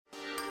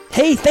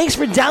Hey, thanks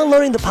for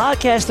downloading the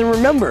podcast, and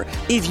remember,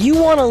 if you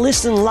want to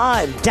listen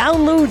live,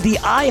 download the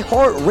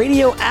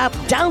iHeartRadio app,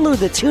 download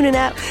the TuneIn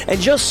app, and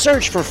just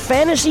search for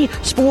Fantasy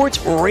Sports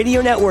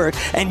Radio Network,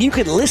 and you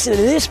can listen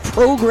to this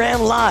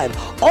program live.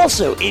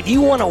 Also, if you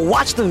want to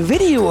watch the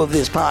video of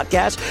this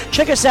podcast,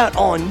 check us out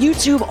on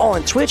YouTube,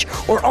 on Twitch,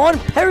 or on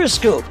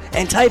Periscope,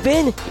 and type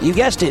in, you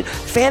guessed it,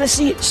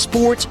 Fantasy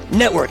Sports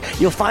Network.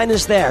 You'll find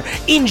us there.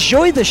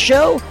 Enjoy the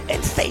show,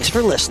 and thanks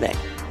for listening.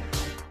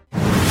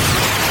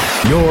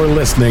 You're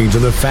listening to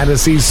the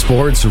Fantasy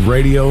Sports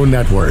Radio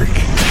Network.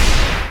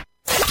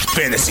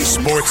 Fantasy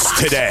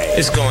Sports Today.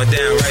 It's going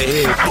down right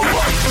here.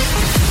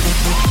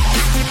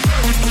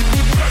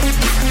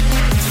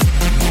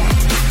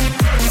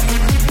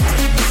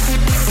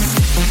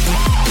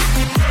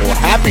 Well,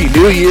 Happy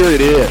New Year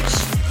it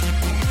is.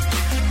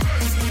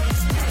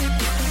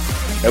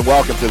 And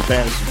welcome to the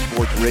Fantasy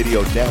Sports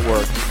Radio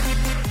Network.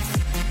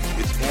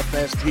 It's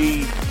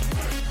FST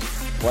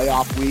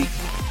playoff week.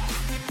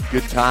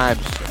 Good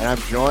times. And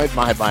I'm joined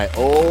by my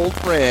old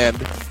friend.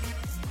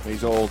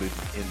 He's old in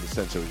the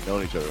sense that we've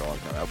known each other a long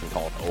time. I wouldn't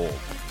call him old.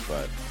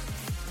 But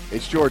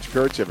it's George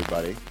Kurtz,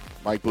 everybody.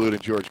 Mike Blute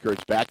and George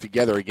Kurtz back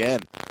together again.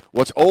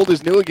 What's old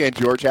is new again,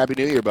 George. Happy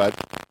New Year, bud.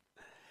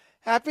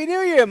 Happy New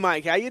Year,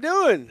 Mike. How you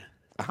doing?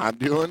 I'm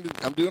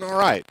doing all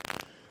right.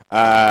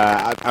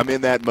 I'm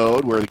in that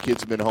mode where the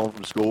kids have been home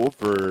from school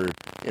for,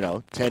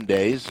 10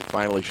 days,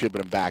 finally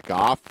shipping them back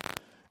off.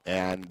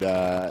 And,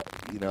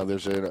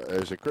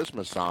 there's a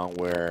Christmas song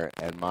where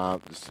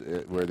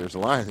there's a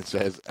line that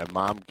says, and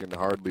Mom can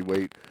hardly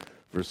wait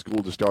for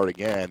school to start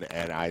again.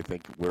 And I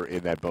think we're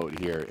in that boat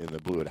here in the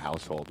Blewett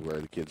household where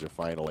the kids are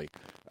finally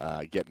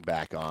getting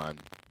back on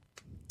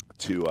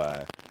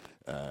the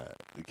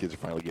kids are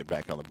finally getting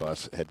back on the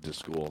bus, heading to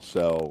school.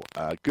 So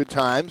good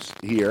times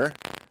here.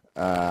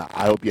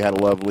 I hope you had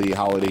a lovely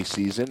holiday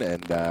season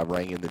and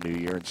rang in the new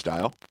year in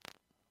style.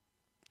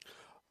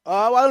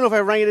 Well, I don't know if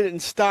I rang it in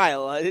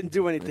style. I didn't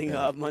do anything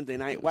Monday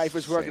night. Wife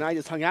was working. I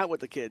just hung out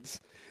with the kids.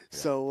 Yeah.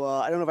 So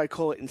I don't know if I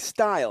call it in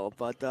style,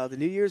 but the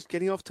New Year's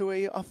getting off to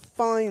a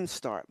fine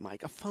start,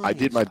 Mike. I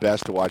did my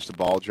best to watch the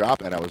ball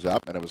drop, and I was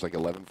up, and it was like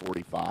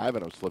 11:45,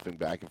 and I was flipping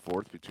back and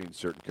forth between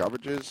certain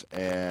coverages,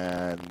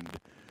 and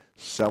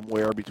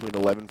somewhere between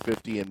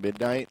 11:50 and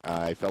midnight,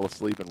 I fell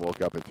asleep and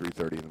woke up at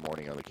 3:30 in the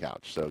morning on the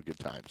couch. So good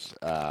times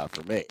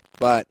for me.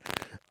 But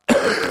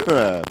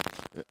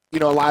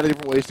a lot of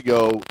different ways to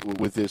go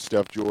with this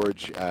stuff,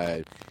 George.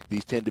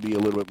 These tend to be a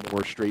little bit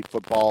more straight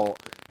football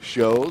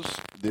shows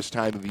this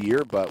time of the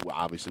year, but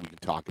obviously we can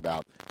talk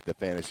about the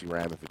fantasy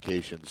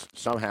ramifications.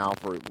 Somehow,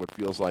 for what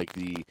feels like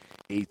the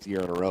 8th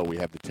year in a row, we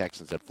have the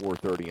Texans at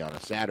 4:30 on a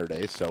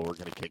Saturday, so we're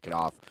going to kick it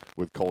off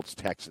with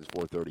Colts-Texans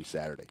 4:30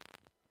 Saturday.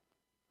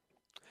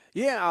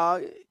 Yeah,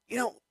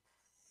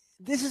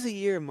 this is a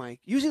year,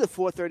 Mike. Usually the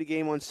 4:30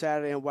 game on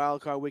Saturday and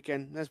Wild Card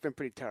Weekend, that's been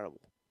pretty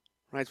terrible.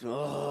 Right? It's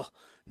been,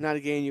 not a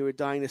game you were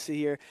dying to see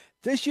here.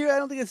 This year, I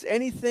don't think it's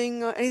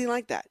anything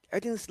like that.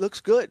 Everything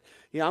looks good.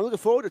 I'm looking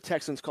forward to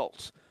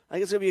Texans-Colts. I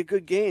think it's going to be a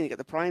good game. You got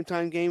the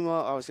primetime game.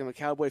 Obviously, I'm a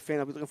Cowboy fan.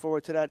 I'll be looking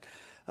forward to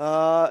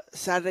that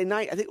Saturday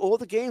night. I think all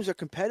the games are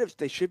competitive.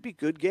 They should be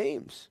good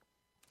games.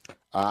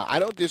 I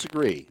don't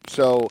disagree.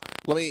 So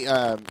let me,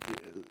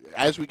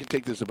 as we can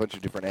take this a bunch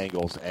of different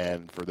angles,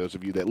 and for those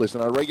of you that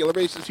listen on a regular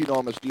basis,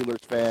 I'm a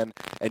Steelers fan,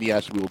 and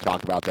yes, we will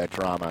talk about that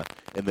drama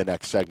in the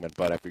next segment,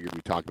 but I figured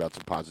we'd talk about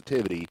some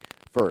positivity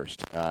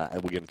first,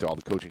 and we'll get into all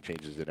the coaching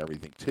changes and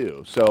everything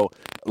too. So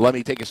let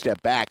me take a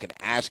step back and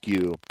ask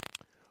you,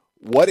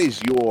 what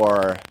is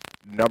your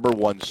number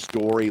one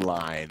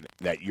storyline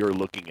that you're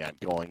looking at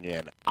going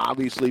in?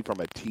 Obviously, from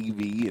a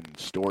TV and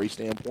story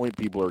standpoint,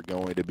 people are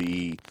going to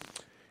be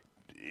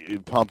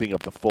pumping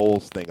up the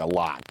Foles thing a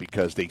lot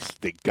because they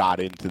got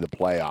into the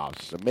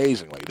playoffs.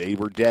 Amazingly, they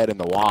were dead in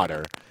the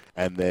water,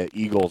 and the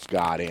Eagles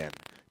got in.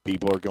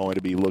 People are going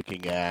to be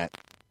looking at,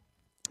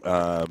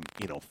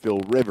 Phil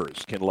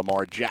Rivers. Can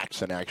Lamar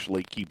Jackson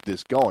actually keep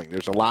this going?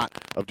 There's a lot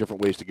of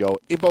different ways to go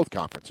in both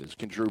conferences.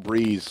 Can Drew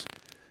Brees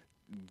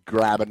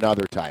grab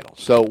another title?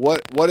 So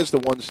what is the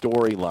one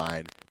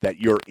storyline that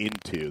you're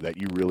into that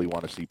you really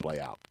want to see play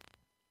out?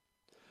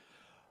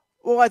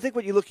 Well, I think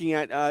what you're looking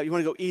at, you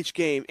want to go each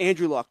game.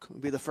 Andrew Luck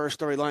would be the first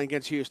storyline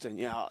against Houston.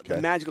 The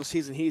magical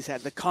season he's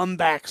had, the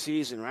comeback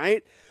season,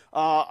 right?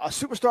 A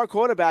superstar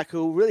quarterback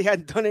who really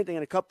hadn't done anything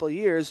in a couple of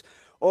years,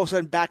 all of a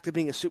sudden back to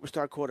being a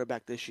superstar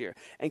quarterback this year.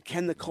 And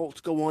can the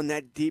Colts go on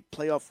that deep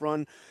playoff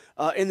run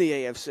in the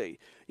AFC?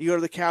 You go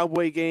to the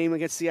Cowboy game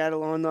against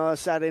Seattle on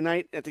Saturday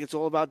night, I think it's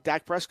all about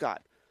Dak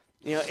Prescott.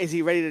 Is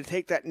he ready to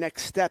take that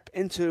next step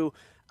into,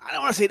 I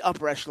don't want to say an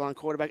upper echelon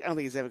quarterback. I don't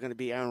think he's ever going to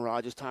be Aaron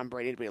Rodgers, Tom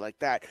Brady, anybody like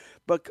that.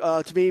 But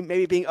to me,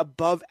 maybe being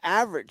above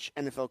average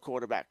NFL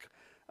quarterback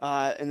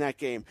in that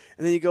game.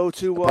 And then you go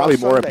to probably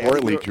Sunday. More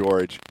importantly,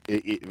 George,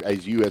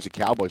 as a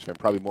Cowboys fan,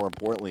 probably more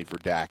importantly for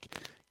Dak,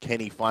 can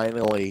he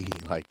finally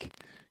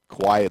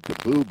quiet the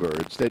boo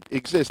birds that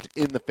exist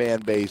in the fan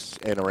base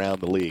and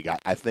around the league?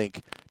 I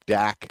think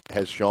Dak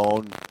has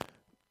shown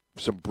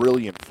some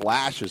brilliant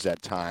flashes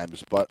at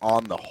times, but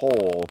on the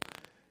whole,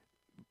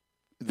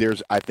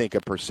 there's, I think,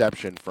 a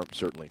perception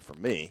certainly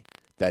from me,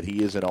 that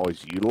he isn't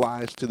always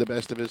utilized to the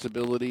best of his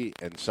ability,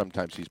 and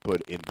sometimes he's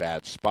put in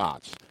bad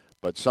spots.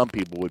 But some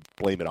people would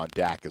blame it on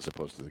Dak as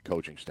opposed to the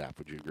coaching staff.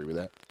 Would you agree with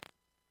that?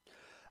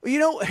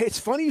 Well, it's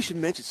funny you should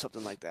mention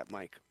something like that,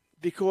 Mike,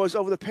 because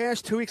over the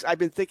past 2 weeks, I've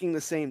been thinking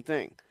the same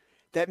thing,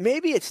 that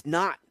maybe it's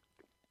not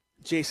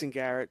Jason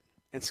Garrett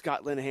and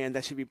Scott Linehan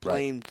that should be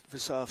blamed for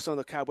some of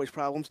the Cowboys'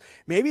 problems.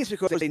 Maybe it's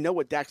because they know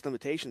what Dak's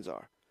limitations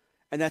are,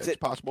 and that's it.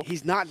 Possible.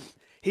 He's not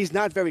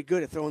very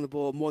good at throwing the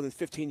ball more than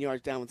 15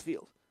 yards down the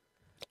field.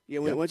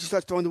 Once you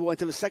start throwing the ball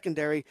into the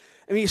secondary,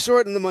 I mean, you saw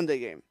it in the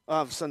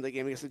Sunday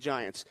game against the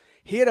Giants.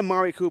 He had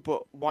Amari Cooper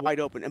wide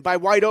open. And by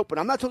wide open,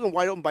 I'm not talking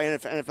wide open by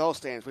NFL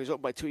stands where he's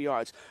open by 2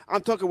 yards.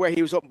 I'm talking where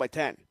he was open by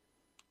 10.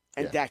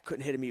 And Dak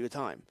couldn't hit him either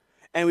time.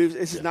 And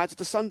this is not just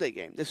a Sunday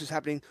game. This is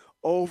happening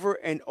over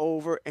and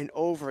over and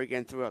over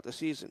again throughout the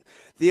season.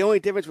 The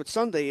only difference with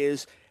Sunday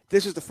is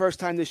this is the first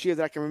time this year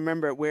that I can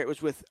remember where it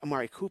was with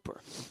Amari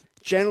Cooper.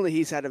 Generally,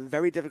 he's had a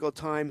very difficult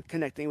time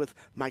connecting with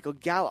Michael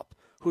Gallup,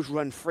 who's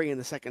run free in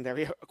the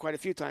secondary quite a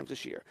few times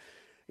this year.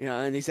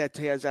 And he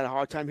has had a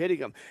hard time hitting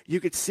him. You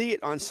could see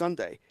it on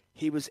Sunday.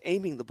 He was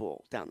aiming the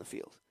ball down the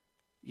field.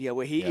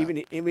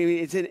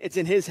 It's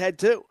in his head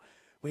too.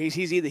 Where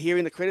he's either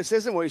hearing the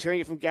criticism or he's hearing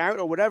it from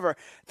Garrett or whatever,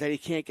 that he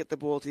can't get the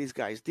ball to these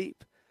guys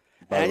deep.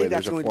 By the way,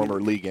 there's a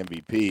former league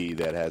MVP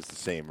that has the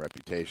same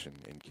reputation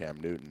in Cam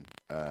Newton.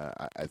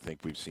 I think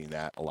we've seen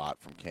that a lot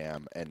from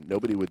Cam, and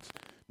nobody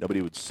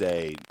would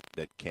say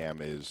that Cam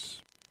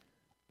is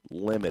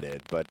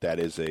limited, but that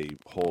is a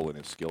hole in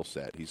his skill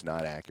set. He's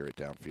not accurate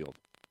downfield.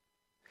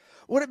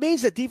 What it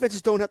means that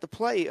defenses don't have to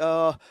play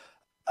a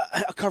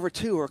cover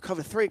 2 or a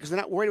cover 3 because they're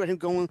not worried about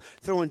him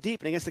throwing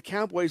deep. And against the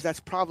Cowboys, that's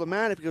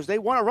problematic because they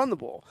want to run the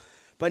ball.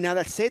 But now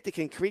that safety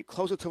can creep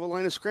closer to the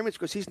line of scrimmage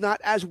because he's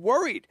not as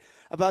worried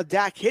about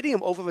Dak hitting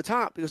him over the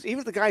top. Because even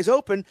if the guy's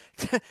open,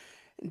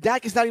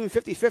 Dak is not even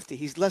 50-50.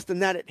 He's less than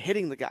that at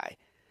hitting the guy.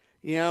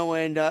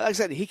 And like I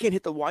said, he can't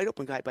hit the wide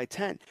open guy by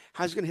 10.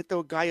 How's he going to hit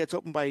the guy that's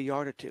open by a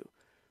yard or two?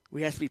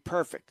 We have to be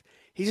perfect.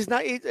 He's just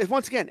not.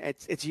 Once again,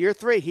 it's year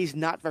 3. He's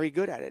not very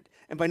good at it,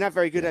 and by not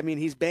very good, I mean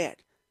he's bad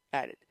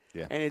at it.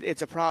 Yeah. And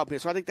it's a problem.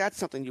 So I think that's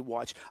something you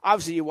watch.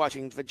 Obviously, you're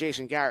watching for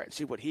Jason Garrett,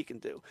 see what he can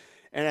do.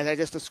 And as I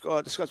just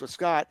discussed with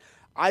Scott,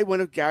 I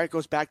wonder if Garrett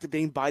goes back to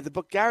being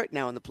by-the-book Garrett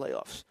now in the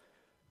playoffs.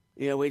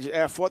 We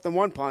just 4th and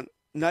 1 punt,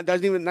 not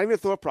even a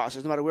thought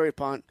process, no matter where he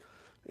punt.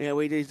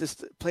 He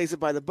just plays it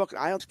by the book.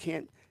 I just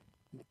can't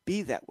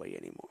be that way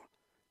anymore.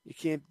 You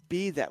can't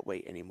be that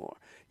way anymore.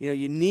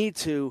 You need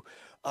to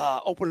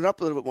open it up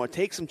a little bit more,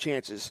 take some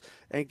chances.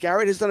 And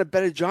Garrett has done a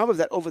better job of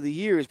that over the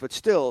years, but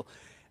still,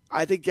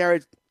 I think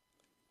Garrett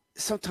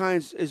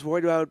sometimes is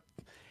worried about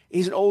 –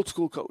 he's an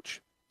old-school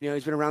coach.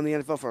 He's been around the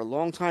NFL for a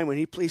long time. When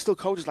he still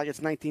coaches like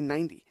it's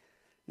 1990.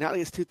 Not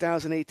like it's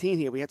 2018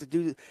 here. We have to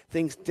do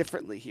things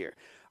differently here.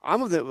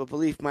 I'm of the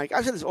belief, Mike,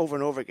 I've said this over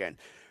and over again,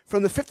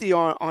 from the 50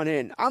 on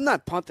in, I'm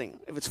not punting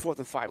if it's 4th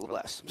and 5 or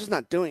less. I'm just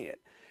not doing it.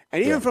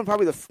 And even from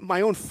probably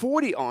my own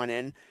 40 on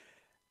in,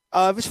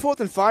 if it's 4th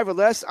and 5 or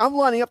less, I'm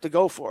lining up to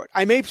go for it.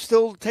 I may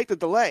still take the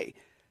delay.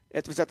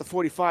 If it's at the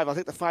 45, I'll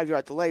take the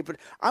 5-yard delay. But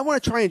I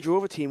want to try and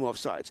draw a team off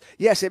sides.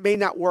 Yes, it may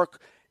not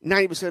work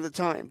 90% of the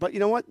time. But you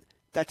know what?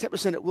 That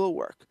 10% it will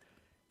work.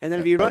 And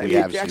then if you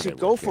actually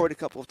go for it a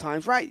couple of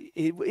times, right,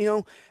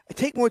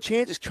 take more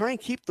chances. Try and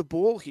keep the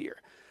ball here.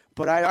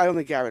 But I don't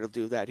think Garrett will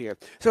do that here.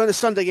 So in the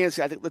Sunday games,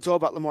 I think it's all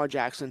about Lamar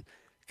Jackson.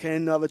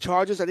 Can the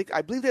Chargers,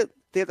 I believe that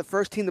they're the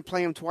first team to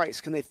play him twice.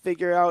 Can they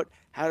figure out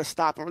how to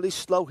stop him or at least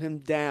slow him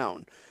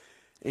down?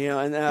 The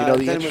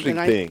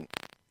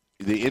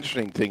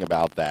interesting thing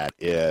about that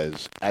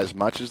is as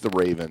much as the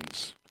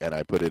Ravens, and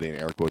I put it in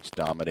air quotes,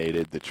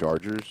 dominated the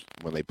Chargers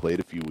when they played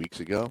a few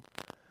weeks ago,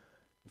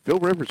 Phil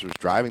Rivers was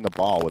driving the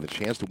ball with a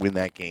chance to win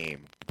that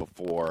game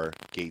before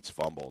Gates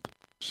fumbled.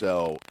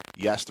 So,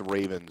 yes, the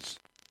Ravens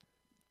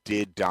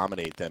did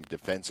dominate them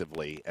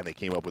defensively, and they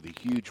came up with a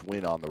huge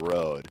win on the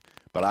road.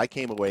 But I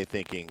came away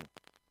thinking,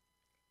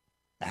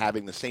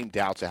 having the same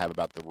doubts I have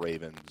about the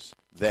Ravens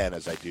then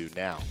as I do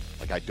now.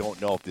 Like, I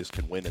don't know if this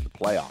can win in the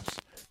playoffs.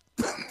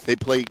 They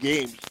play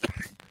games,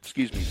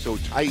 so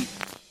tight.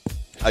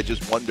 I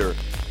just wonder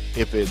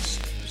if it's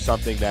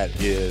something that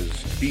is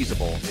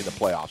feasible in the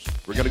playoffs.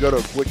 We're going to go to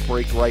a quick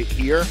break right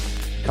here.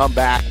 Come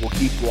back. We'll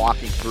keep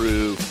walking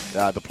through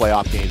the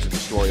playoff games and the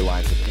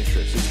storylines of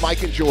interest. It's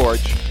Mike and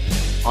George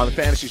on the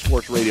Fantasy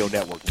Sports Radio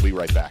Network. We'll be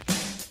right back.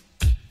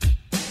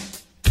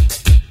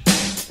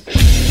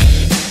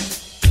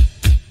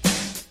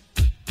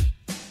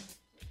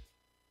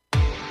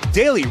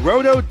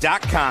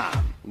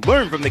 DailyRoto.com.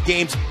 Learn from the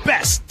game's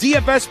best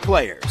DFS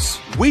players.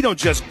 We don't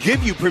just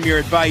give you premier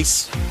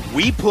advice,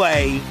 we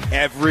play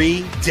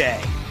every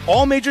day.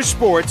 All major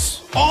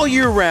sports, all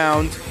year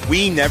round,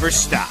 we never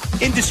stop.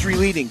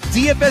 Industry-leading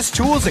DFS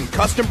tools and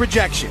custom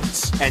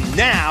projections. And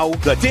now,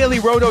 the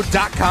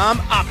DailyRoto.com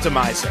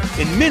Optimizer.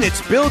 In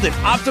minutes, build and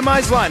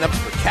optimize lineups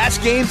for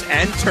cash games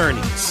and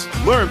tourneys.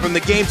 Learn from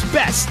the game's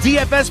best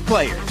DFS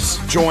players.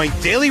 Join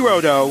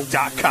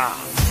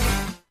DailyRoto.com.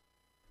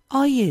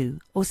 Are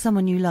you, or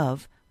someone you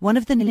love, one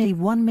of the nearly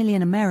 1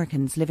 million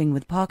Americans living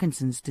with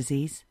Parkinson's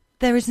disease?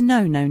 There is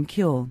no known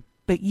cure,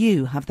 but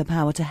you have the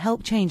power to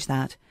help change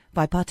that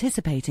by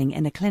participating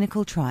in a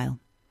clinical trial.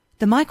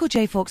 The Michael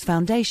J. Fox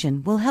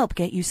Foundation will help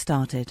get you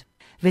started.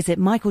 Visit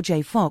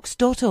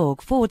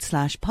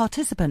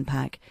michaeljfox.org/participant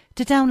pack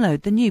to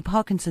download the new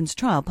Parkinson's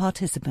Trial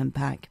Participant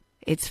Pack.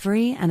 It's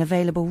free and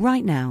available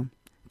right now.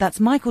 That's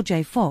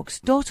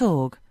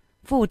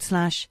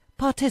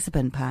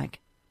michaeljfox.org/participant pack.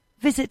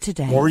 Visit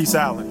today. Maurice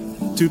Allen,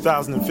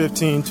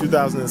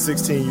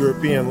 2015-2016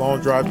 European Long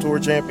Drive Tour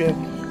Champion,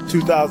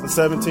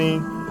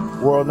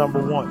 2017 World Number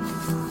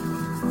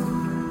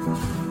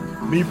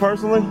 1. Me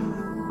personally,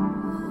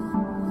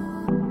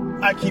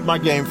 I keep my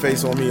game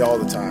face on me all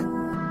the time.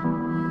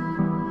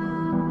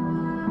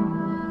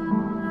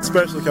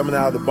 Especially coming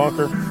out of the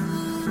bunker,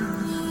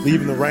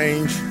 leaving the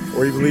range,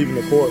 or even leaving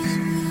the course.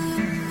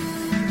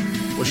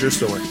 What's your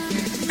story?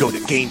 Go to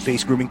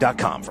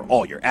GameFaceGrooming.com for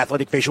all your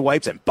athletic facial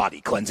wipes and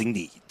body cleansing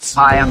needs.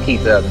 Hi, I'm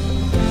Keith Urban.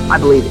 I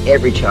believe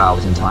every child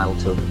is entitled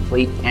to a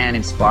complete and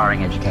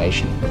inspiring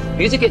education.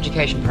 Music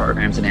education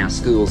programs in our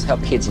schools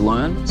help kids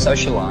learn,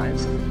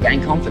 socialise,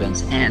 gain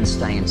confidence and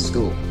stay in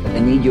school. But they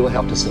need your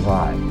help to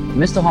survive.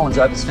 Mr. Holland's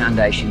Opus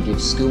Foundation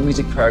gives school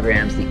music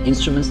programs the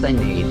instruments they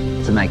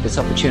need to make this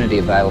opportunity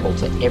available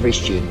to every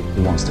student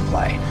who wants to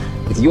play.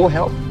 With your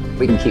help,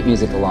 we can keep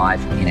music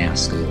alive in our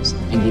schools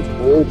and give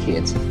all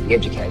kids the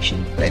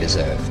education they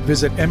deserve.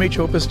 Visit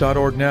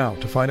mhopus.org now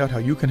to find out how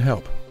you can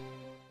help.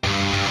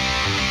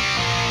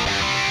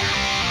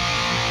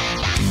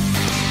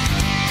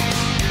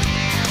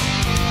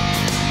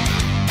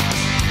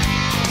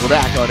 We're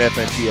back on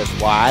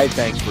FNTSY.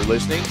 Thanks for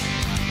listening.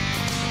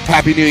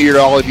 Happy New Year to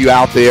all of you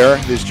out there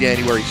this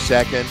January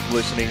 2nd,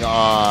 listening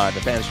on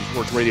the Fantasy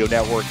Sports Radio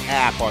Network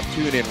app, on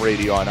TuneIn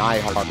Radio, on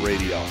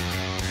iHeartRadio.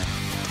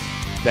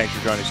 Thanks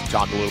for joining us to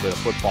talk a little bit of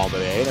football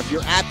today. And if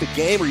you're at the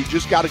game or you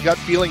just got a gut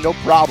feeling, no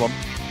problem.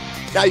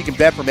 Now you can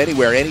bet from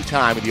anywhere,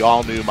 anytime with the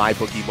all-new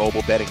MyBookie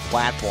mobile betting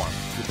platform.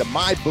 With the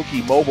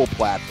MyBookie mobile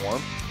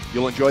platform,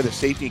 you'll enjoy the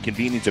safety and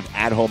convenience of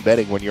at-home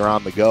betting when you're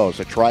on the go.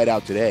 So try it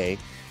out today,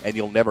 and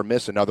you'll never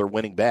miss another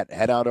winning bet.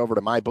 Head out over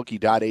to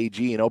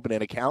mybookie.ag and open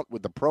an account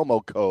with the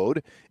promo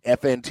code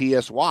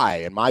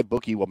FNTSY, and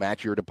MyBookie will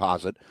match your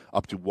deposit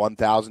up to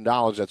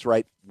 $1,000. That's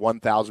right,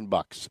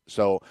 $1,000.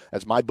 So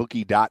that's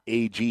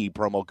mybookie.ag,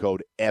 promo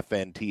code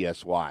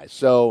FNTSY.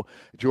 So,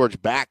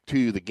 George, back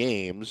to the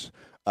games.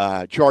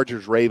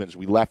 Chargers-Ravens,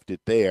 we left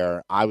it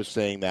there. I was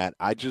saying that.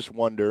 I just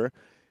wonder,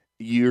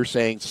 you're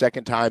saying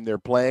second time they're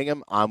playing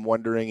him. I'm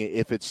wondering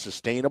if it's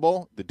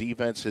sustainable. The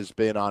defense has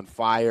been on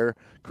fire,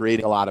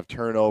 creating a lot of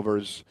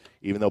turnovers,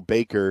 even though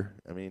Baker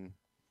gave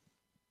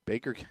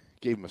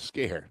him a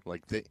scare.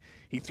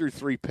 He threw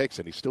 3 picks,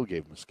 and he still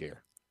gave him a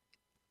scare.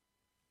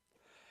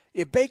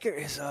 Yeah, Baker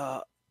is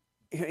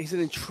he's an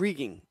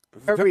intriguing,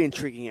 very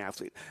intriguing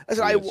athlete.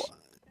 I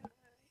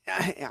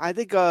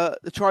think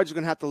the Chargers are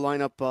going to have to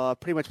line up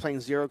pretty much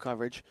playing zero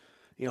coverage,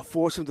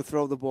 force him to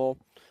throw the ball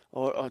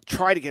or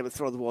try to get him to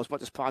throw the ball as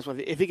much as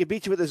possible. If he can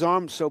beat you with his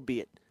arm, so be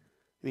it.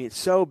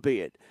 So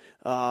be it.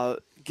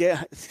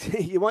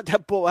 You want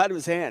that ball out of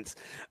his hands.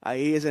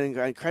 He is an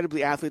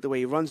incredibly athlete, the way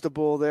he runs the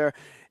ball there.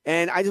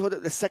 And I just want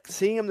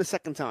seeing him the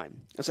second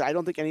time. I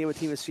don't think any other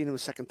team has seen him a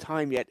second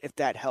time yet, if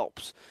that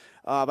helps.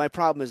 My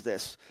problem is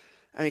this.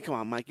 Come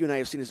on, Mike. You and I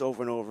have seen this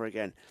over and over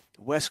again.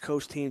 West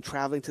Coast team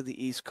traveling to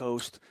the East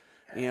Coast,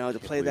 to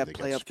play that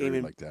playoff game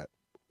in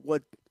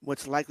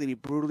what's likely to be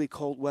brutally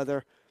cold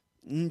weather.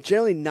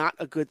 Generally not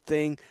a good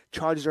thing.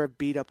 Chargers are a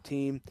beat-up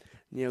team.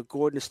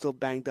 Gordon is still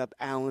banged up.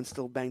 Allen's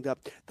still banged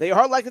up. They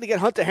are likely to get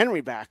Hunter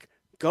Henry back.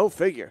 Go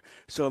figure.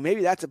 So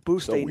maybe that's a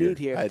boost they need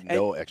here. I had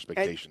no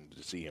expectation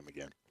to see him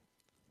again.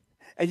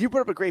 And you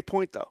brought up a great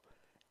point, though.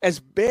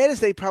 As bad as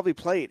they probably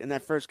played in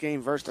that first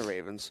game versus the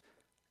Ravens,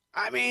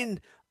 I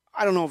don't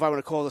know if I want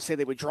to call it to say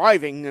they were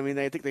driving.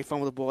 I think they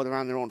fumbled the ball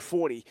around their own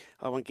 40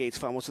 when Gates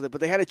fumbled. But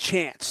they had a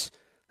chance.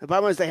 The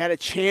bottom line is they had a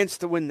chance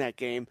to win that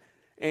game.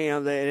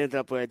 And they ended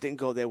up where it didn't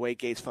go their way.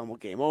 Gates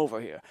fumbled, game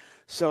over here.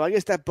 So I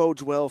guess that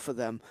bodes well for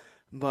them.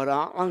 But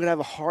I'm going to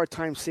have a hard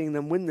time seeing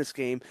them win this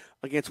game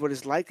against what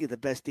is likely the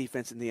best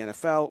defense in the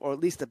NFL, or at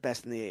least the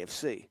best in the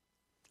AFC.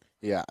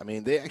 Yeah,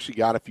 they actually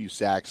got a few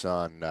sacks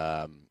on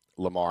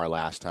Lamar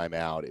last time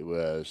out. It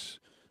was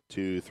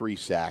 2-3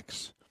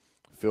 sacks.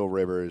 Phil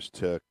Rivers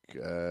took,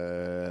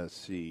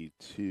 he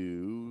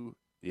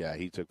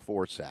took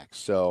 4 sacks.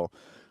 So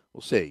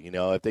we'll see.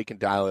 If they can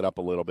dial it up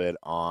a little bit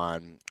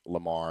on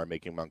Lamar,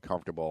 making him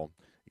uncomfortable,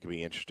 it could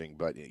be interesting.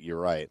 But you're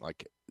right.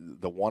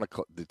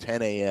 The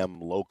 10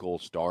 a.m. local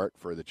start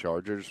for the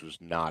Chargers was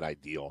not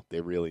ideal.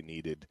 They really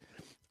needed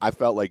 – I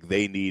felt like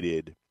they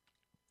needed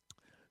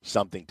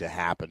something to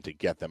happen to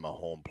get them a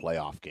home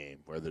playoff game,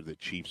 whether the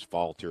Chiefs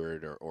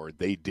faltered or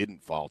they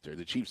didn't falter.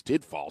 The Chiefs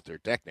did falter,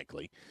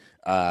 technically,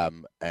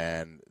 and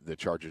the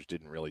Chargers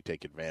didn't really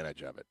take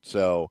advantage of it.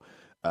 So,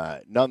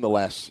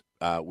 nonetheless,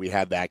 we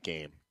had that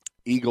game.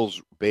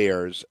 Eagles,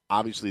 Bears,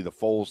 obviously the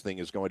Foles thing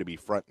is going to be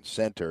front and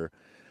center.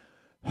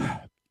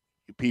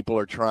 people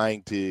are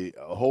trying to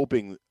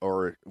hoping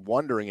or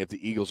wondering if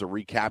the Eagles are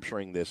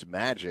recapturing this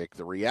magic.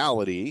 The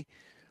reality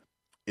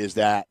is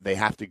that they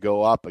have to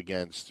go up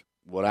against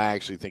what I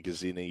actually think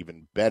is an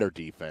even better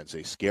defense, a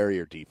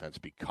scarier defense,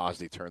 because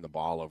they turn the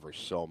ball over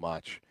so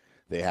much.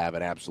 They have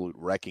an absolute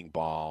wrecking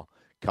ball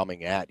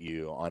coming at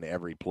you on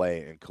every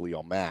play in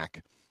Khalil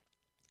Mack.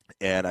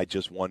 And I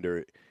just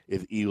wonder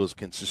if the Eagles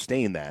can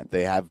sustain that.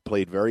 They have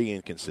played very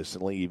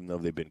inconsistently, even though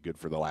they've been good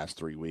for the last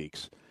 3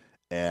 weeks.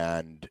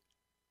 And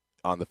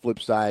on the flip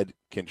side,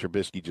 can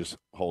Trubisky just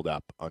hold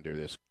up under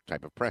this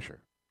type of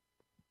pressure?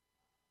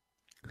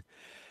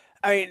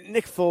 I mean,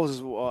 Nick Foles is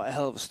a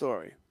hell of a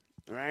story,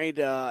 right?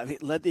 He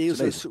led the Eagles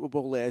to the Super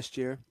Bowl last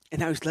year,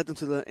 and now he's led them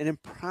to an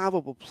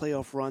improbable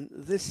playoff run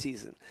this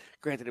season.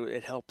 Granted,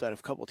 it helped that a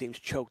couple of teams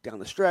choked down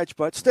the stretch,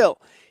 but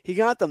still, he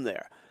got them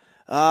there.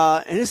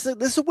 And this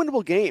is a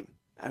winnable game.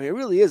 I mean, it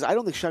really is. I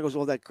don't think Chicago's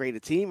all that great a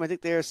team. I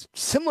think they're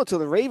similar to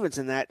the Ravens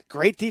in that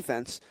great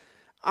defense.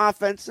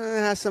 Offense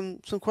has some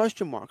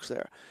question marks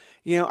there.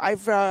 You know,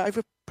 I've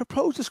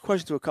proposed this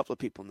question to a couple of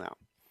people now.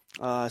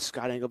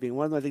 Scott Engel being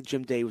one of them. I think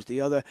Jim Day was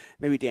the other.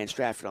 Maybe Dan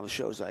Stratford on the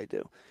shows I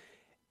do.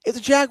 If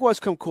the Jaguars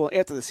come cool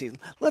after the season,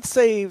 let's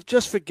say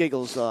just for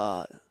giggles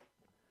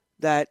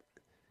that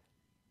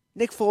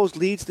Nick Foles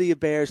leads the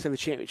Bears to the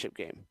championship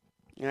game.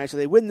 All right, so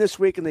they win this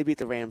week and they beat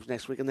the Rams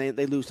next week and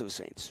they lose to the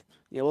Saints.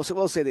 You know,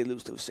 we'll say they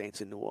lose to the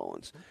Saints in New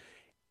Orleans.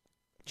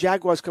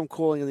 Jaguars come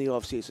calling in the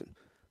offseason.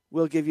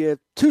 We'll give you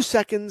 2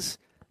 seconds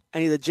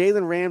and either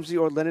Jalen Ramsey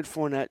or Leonard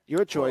Fournette,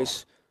 your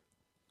choice,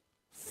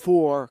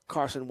 for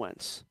Carson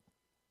Wentz.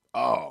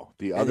 Oh,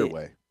 the other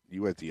way.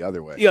 You went the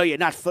other way. Yeah,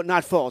 not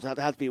Foles. It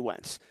had to be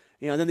Wentz.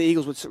 You know, then the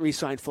Eagles would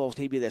re-sign Foles and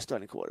he'd be their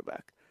starting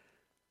quarterback.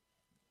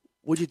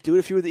 Would you do it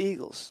if you were the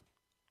Eagles?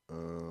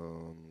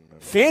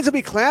 Fans will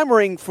be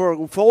clamoring for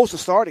Foles to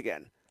start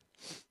again.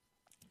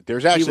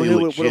 There's actually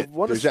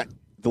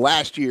the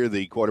last year,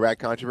 the quarterback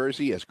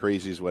controversy, as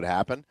crazy as what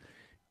happened,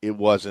 it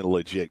wasn't a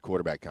legit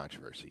quarterback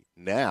controversy.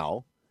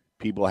 Now,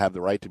 people have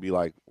the right to be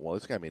like, well,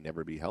 this guy may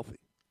never be healthy.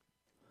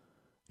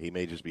 He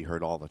may just be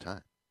hurt all the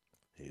time.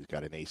 He's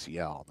got an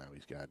ACL. Now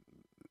he's got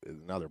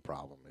another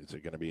problem. Is there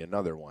going to be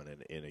another one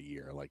in a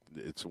year? Like,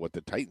 it's what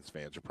the Titans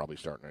fans are probably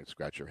starting to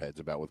scratch their heads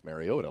about with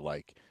Mariota.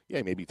 Like, yeah,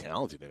 he may be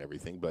talented and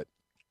everything, but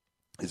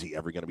is he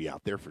ever going to be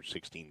out there for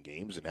 16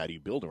 games? And how do you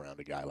build around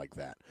a guy like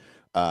that?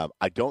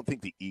 I don't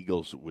think the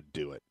Eagles would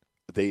do it.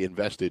 They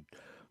invested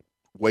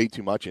way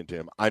too much into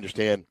him. I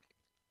understand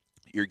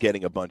you're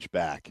getting a bunch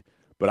back,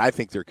 but I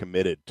think they're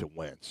committed to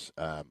Wentz.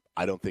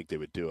 I don't think they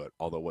would do it,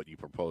 although what you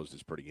proposed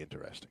is pretty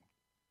interesting.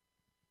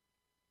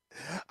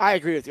 I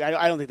agree with you.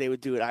 I don't think they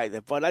would do it either.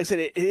 But like I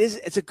said,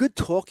 it's a good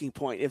talking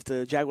point if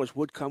the Jaguars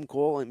would come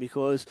calling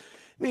because,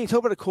 I mean, you talk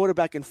about a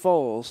quarterback in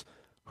Foles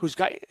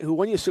who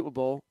won you a Super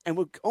Bowl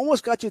and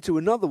almost got you to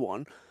another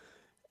one,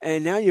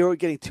 and now you're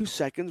getting 2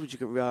 seconds, which you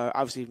could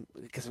obviously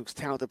get some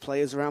talented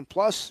players around.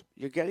 Plus,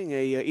 you're getting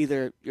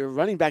either your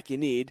running back you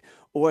need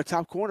or a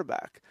top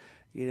cornerback.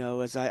 You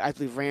know, as I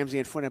believe Ramsey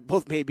and Fournette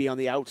both may be on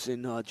the outs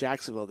in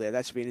Jacksonville there.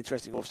 That should be an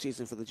interesting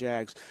offseason for the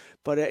Jags.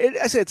 But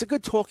I said it's a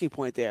good talking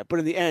point there. But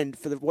in the end,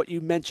 for what you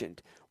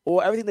mentioned,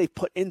 or everything they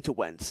put into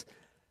Wentz,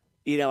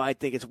 you know, I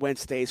think it's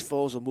Wentz stays.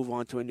 Foles will move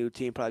on to a new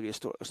team, probably a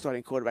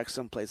starting quarterback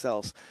someplace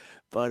else.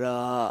 But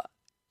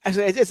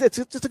actually, it's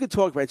just a good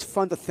talk about. It's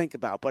fun to think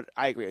about, but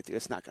I agree with you.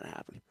 It's not going to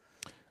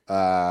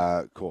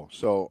happen. Cool.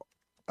 So,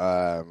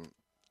 all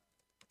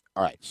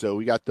right. So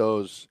we got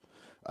those.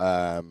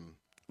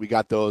 We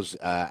got those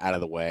out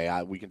of the way.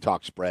 We can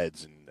talk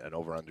spreads and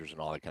over-unders and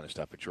all that kind of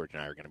stuff, but George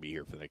and I are going to be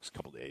here for the next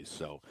couple of days,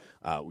 so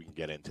we can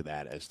get into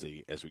that as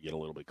we get a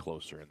little bit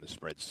closer and the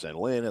spreads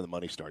settle in and the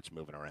money starts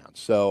moving around.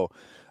 So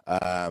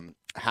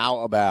how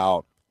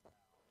about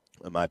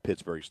my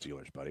Pittsburgh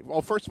Steelers, buddy?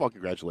 Well, first of all,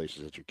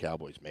 congratulations that your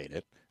Cowboys made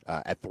it.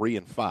 At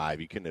 3-5,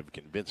 you couldn't have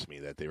convinced me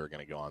that they were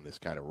going to go on this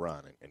kind of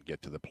run and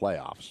get to the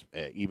playoffs,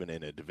 even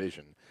in a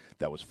division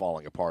that was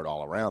falling apart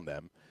all around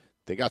them.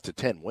 They got to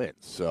 10 wins.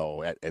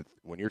 So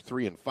when you're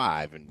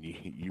 3-5 and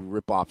you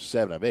rip off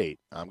 7 of 8,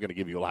 I'm going to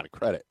give you a lot of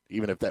credit,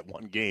 even if that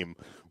one game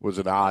was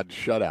an odd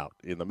shutout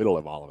in the middle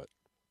of all of it.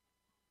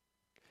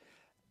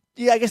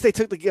 Yeah, I guess they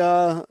took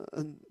the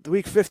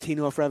week 15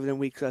 off rather than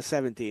week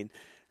 17.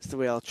 That's the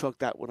way I'll chalk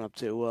that one up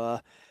to.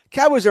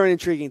 Cowboys are an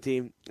intriguing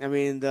team. I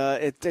mean,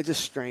 they're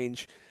just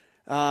strange.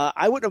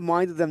 I wouldn't have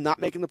minded them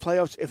not making the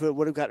playoffs if it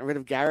would have gotten rid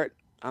of Garrett.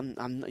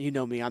 I'm you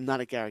know me, I'm not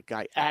a Garrett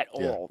guy at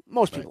all.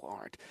 Most people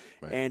aren't.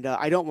 Right. And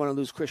I don't want to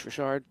lose Chris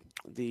Richard,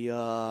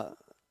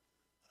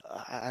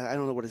 I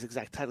don't know what his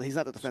exact title. He's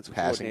not the defensive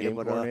passing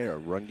coordinator, coordinator or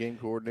run game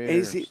coordinator.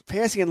 He's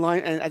passing in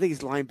line, and I think he's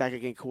linebacker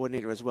game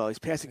coordinator as well. He's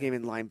passing game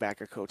and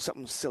linebacker coach,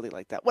 something silly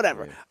like that.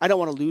 Whatever. Right. I don't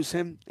want to lose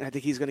him, and I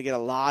think he's going to get a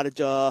lot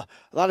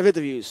of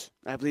interviews.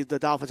 I believe the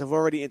Dolphins have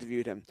already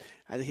interviewed him.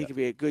 I think he could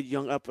be a good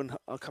young up and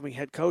coming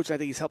head coach. I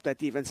think he's helped that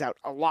defense out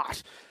a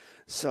lot.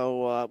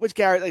 So, which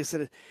Garrett, like I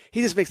said,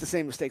 he just makes the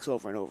same mistakes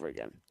over and over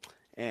again.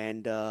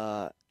 And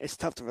it's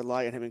tough to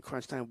rely on him in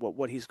crunch time,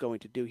 what he's going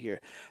to do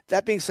here.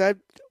 That being said,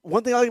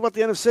 one thing I like about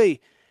the NFC,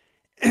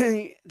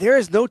 there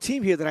is no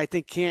team here that I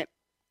think can't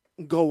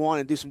go on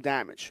and do some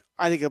damage.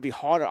 I think it'll be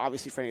harder,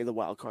 obviously, for any of the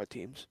wild card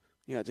teams.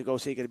 To go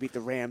say you're going to beat the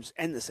Rams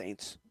and the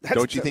Saints.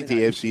 Don't you think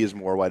the AFC is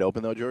more wide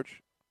open though,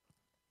 George?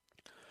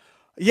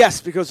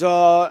 Yes, because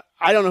I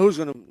don't know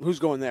who's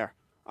going there.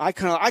 I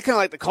kind of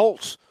like the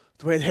Colts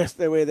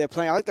the way they're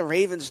playing. I like the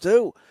Ravens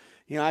too.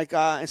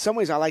 In some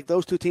ways I like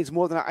those two teams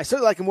more than I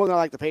certainly like them more than I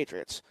like the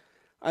Patriots.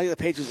 I think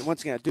the Patriots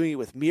once again are doing it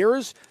with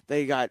mirrors.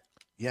 They got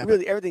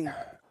really everything.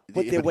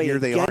 But here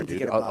they are,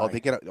 dude. All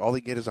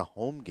they get is a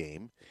home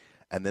game,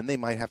 and then they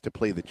might have to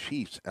play the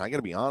Chiefs. And I got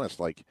to be honest,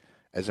 like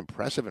as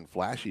impressive and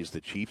flashy as the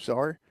Chiefs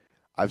are,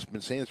 I've been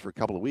saying this for a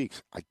couple of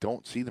weeks. I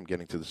don't see them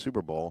getting to the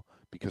Super Bowl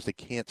because they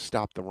can't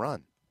stop the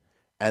run.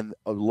 And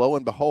lo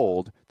and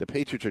behold, the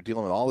Patriots are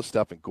dealing with all this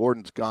stuff, and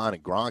Gordon's gone,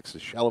 and Gronk's a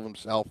shell of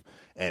himself,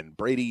 and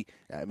Brady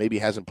maybe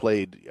hasn't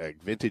played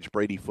vintage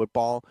Brady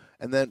football.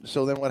 And then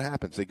what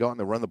happens? They go out and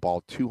they run the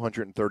ball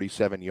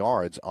 237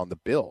 yards on the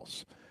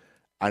Bills.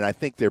 And I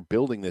think they're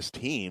building this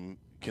team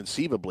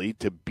conceivably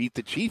to beat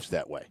the Chiefs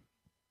that way.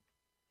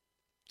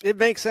 It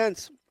makes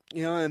sense.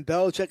 And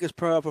Belichick has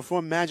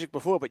performed magic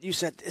before, but you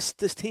said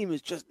this team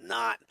is just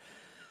not.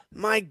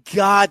 My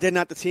God, they're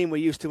not the team we're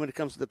used to when it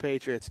comes to the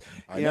Patriots.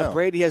 I know.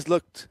 Brady has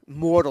looked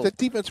mortal. The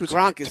defense was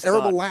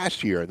terrible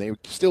last year, and they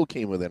still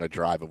came within a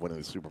drive of winning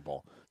the Super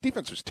Bowl.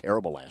 Defense was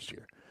terrible last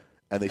year,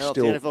 and they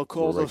still were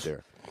right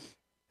there.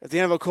 If the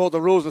NFL called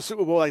the rules of the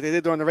Super Bowl like they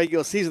did during the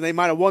regular season, they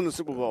might have won the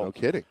Super Bowl. No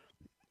kidding.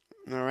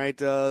 All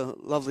right,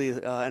 lovely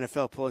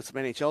NFL pulling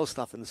some NHL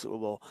stuff in the Super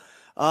Bowl.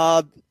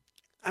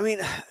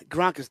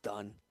 Gronk is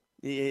done.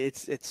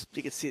 It's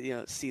you can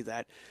see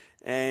that,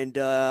 and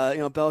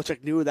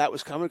Belichick knew that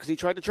was coming because he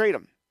tried to trade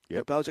him.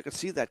 Yep. Belichick could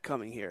see that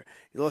coming here.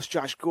 He lost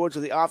Josh Gordon, so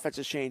the offense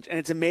has changed, and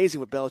it's amazing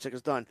what Belichick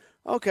has done.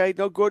 Okay,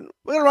 no Gordon,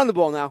 we're gonna run the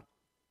ball now.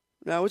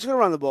 No, we're just gonna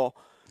run the ball,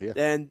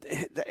 and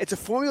it's a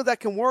formula that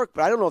can work.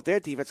 But I don't know if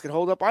their defense can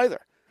hold up either.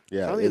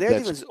 Yeah, I don't think their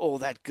defense is all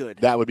that good.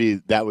 That would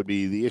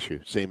be the issue,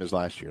 same as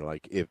last year.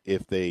 Like if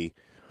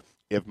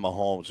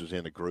Mahomes was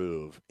in a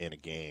groove in a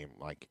game,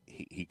 like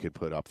he could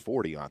put up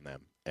 40 on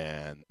them.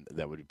 And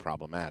that would be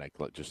problematic,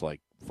 just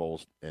like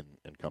Foles and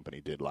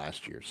company did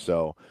last year.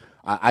 So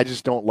I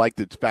just don't like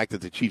the fact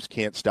that the Chiefs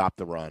can't stop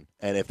the run.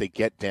 And if they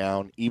get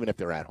down, even if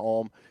they're at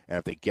home, and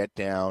if they get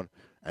down,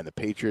 and the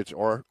Patriots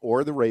or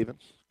the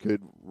Ravens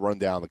could run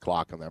down the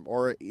clock on them,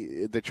 or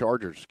the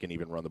Chargers can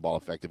even run the ball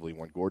effectively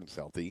when Gordon's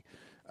healthy,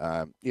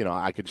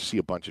 I could see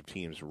a bunch of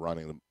teams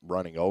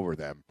running over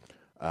them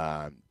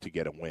to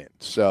get a win.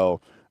 So,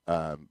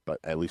 but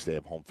at least they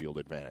have home field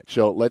advantage.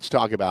 So let's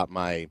talk about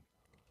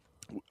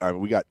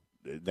we got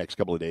the next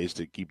couple of days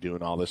to keep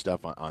doing all this stuff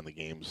on the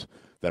games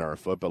that are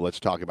afoot, but let's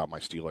talk about my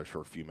Steelers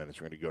for a few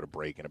minutes. We're going to go to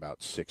break in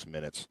about 6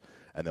 minutes,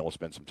 and then we'll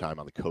spend some time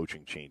on the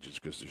coaching changes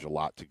because there's a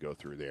lot to go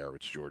through there,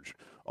 which George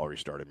already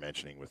started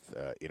mentioning with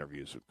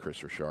interviews with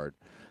Chris Richard.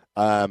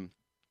 I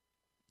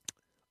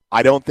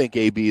don't think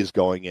AB is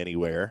going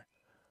anywhere.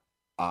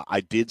 I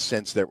did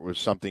sense that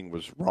something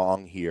was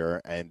wrong here,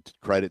 and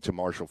credit to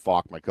Marshall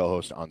Falk, my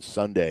co-host on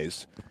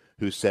Sundays,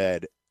 who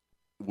said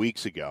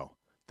weeks ago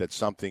that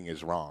something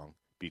is wrong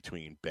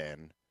between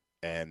Ben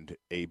and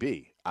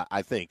AB.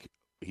 I think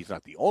he's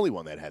not the only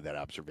one that had that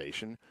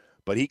observation,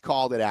 but he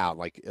called it out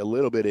like a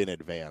little bit in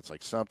advance,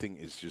 like something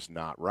is just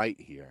not right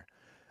here.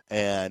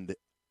 And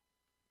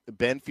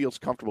Ben feels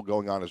comfortable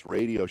going on his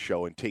radio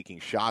show and taking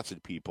shots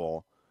at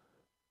people,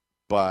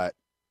 but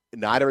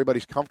not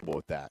everybody's comfortable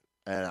with that.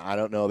 And I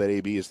don't know that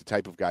AB is the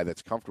type of guy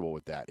that's comfortable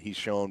with that. He's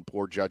shown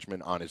poor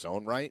judgment on his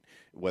own right,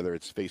 whether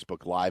it's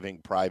Facebook Living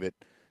private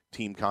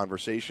team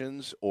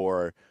conversations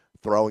or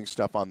throwing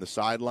stuff on the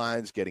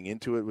sidelines, getting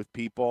into it with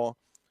people.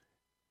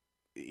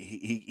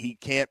 He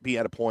can't be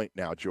at a point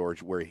now,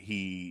 George, where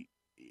he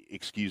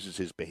excuses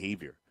his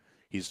behavior.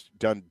 He's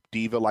done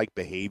diva-like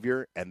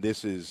behavior, and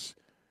this is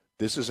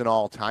an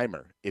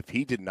all-timer. If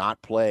he did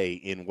not play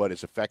in what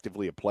is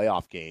effectively a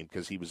playoff game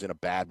because he was in a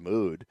bad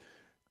mood,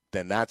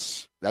 then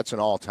that's an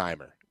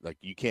all-timer. Like,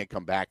 you can't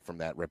come back from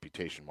that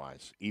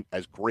reputation-wise,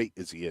 as great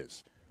as he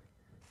is.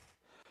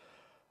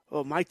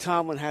 Well, Mike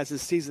Tomlin has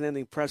his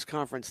season-ending press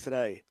conference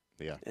today.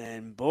 Yeah.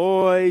 And,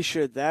 boy,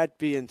 should that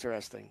be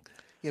interesting.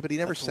 Yeah, but he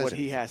never says what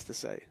he has to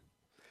say.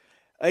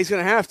 He's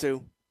going to have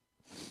to.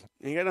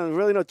 You got to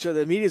really know.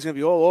 The media's going to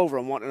be all over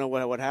him wanting to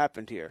know what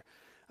happened here.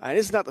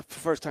 This is not the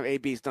first time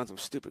AB's done some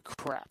stupid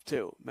crap,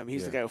 too. I mean,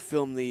 he's the guy who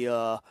filmed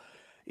the,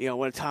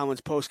 one of Tomlin's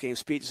post-game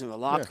speeches in the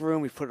locker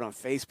room. We put it on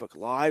Facebook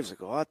Live.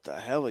 Like, what the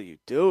hell are you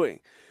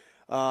doing?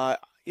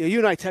 You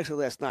and I texted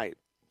last night,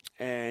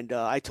 and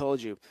I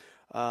told you,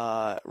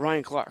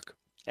 Ryan Clark,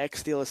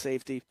 ex-Steelers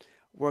safety,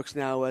 works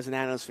now as an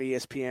analyst for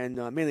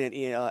ESPN,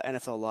 mainly on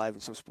NFL Live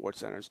and some sports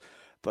centers.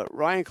 But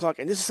Ryan Clark,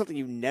 and this is something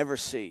you never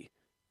see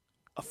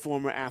a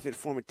former athlete,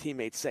 former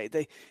teammate say.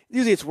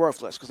 Usually it's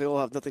worthless because they all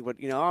have nothing but,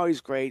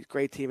 he's great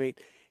teammate.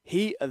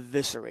 He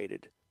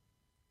eviscerated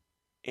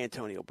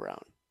Antonio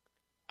Brown.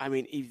 I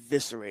mean,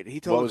 eviscerated. He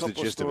told a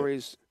couple of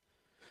stories.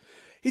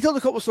 He told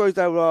a couple of stories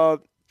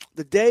that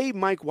the day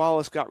Mike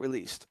Wallace got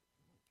released,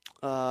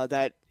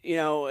 that,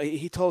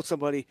 he told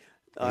somebody.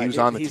 He was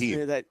on the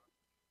team.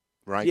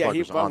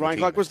 Ryan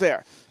Clark was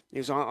there. He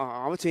was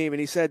on the team, and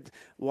he said,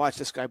 "Watch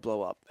this guy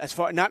blow up." As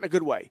far, not in a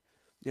good way.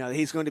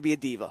 He's going to be a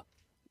diva.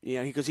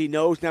 Because he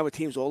knows now the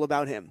team's all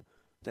about him.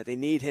 That they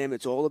need him.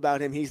 It's all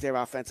about him. He's their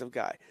offensive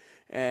guy.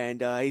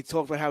 And he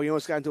talked about how he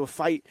almost got into a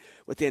fight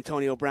with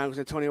Antonio Brown because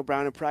Antonio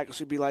Brown in practice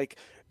would be like,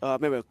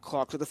 remember,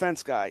 Clark's a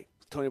defense guy.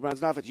 Antonio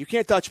Brown's an offense. You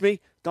can't touch me.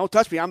 Don't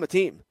touch me. I'm the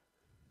team.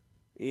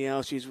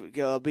 She's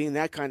being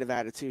that kind of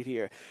attitude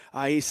here.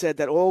 He said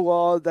that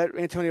all that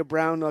Antonio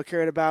Brown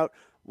cared about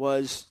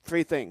was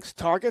 3 things: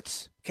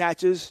 targets,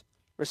 catches,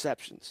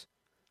 receptions,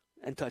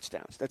 and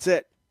touchdowns. That's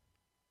it.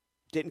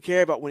 Didn't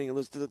care about winning and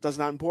losing. That's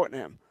not important to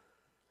him.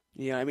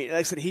 Like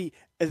I said, he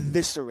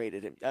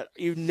eviscerated him.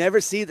 You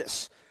never see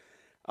this.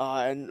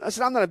 And I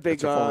said, I'm not a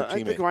big.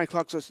 I think Ryan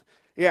Clark was.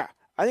 Yeah,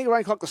 I think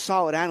Ryan Clark was a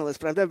solid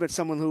analyst, but I've never been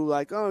someone who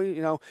like,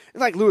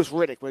 like Louis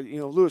Riddick. But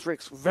Louis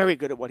Riddick's very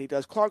good at what he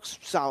does. Clark's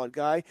a solid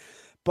guy,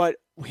 but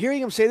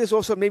hearing him say this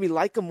also made me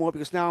like him more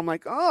because now I'm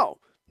like,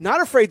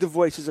 not afraid to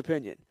voice his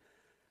opinion.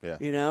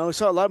 Yeah.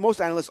 So most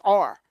analysts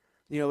are.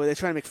 Where they're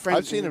trying to make friends.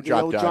 I've seen him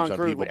drop dimes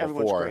on people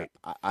before.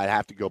 I'd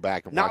have to go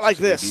back and watch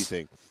the AB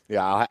thing.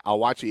 Yeah, I'll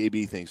watch the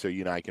AB thing so you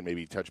and I can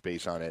maybe touch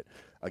base on it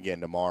again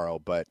tomorrow.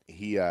 But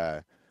he,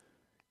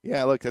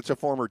 look, that's a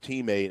former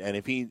teammate, and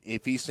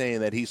if he's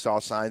saying that he saw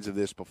signs of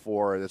this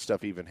before that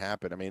stuff even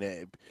happened,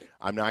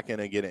 I'm not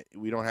going to get it.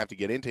 We don't have to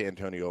get into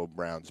Antonio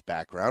Brown's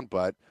background,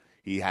 but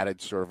he had a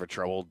sort of a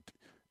troubled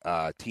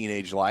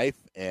teenage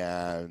life,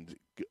 and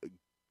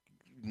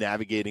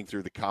navigating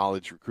through the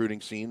college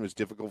recruiting scene was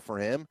difficult for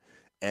him.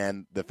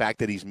 And the fact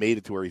that he's made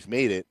it to where he's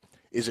made it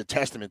is a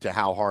testament to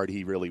how hard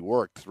he really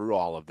worked through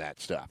all of that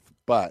stuff.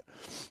 But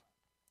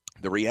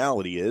the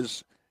reality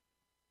is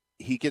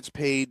he gets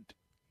paid,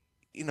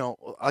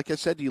 like I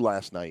said to you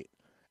last night,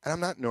 and I'm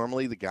not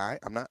normally the guy.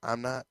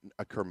 I'm not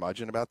a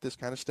curmudgeon about this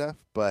kind of stuff.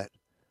 But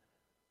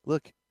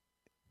look,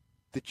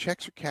 the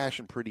checks are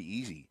cashing pretty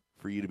easy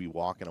for you to be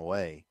walking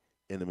away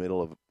in the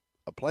middle of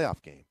a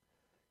playoff game.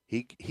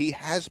 He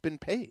has been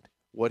paid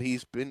what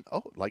he's been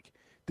owed. Like,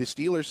 the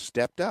Steelers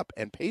stepped up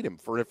and paid him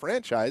for a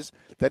franchise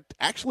that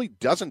actually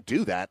doesn't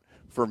do that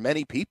for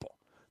many people.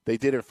 They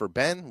did it for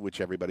Ben, which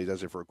everybody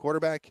does it for a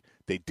quarterback.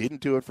 They didn't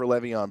do it for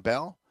Le'Veon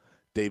Bell.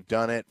 They've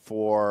done it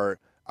for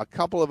a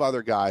couple of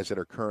other guys that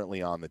are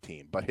currently on the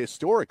team. But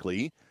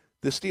historically,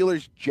 the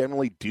Steelers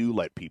generally do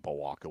let people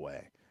walk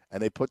away.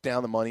 And they put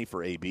down the money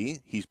for AB.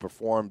 He's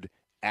performed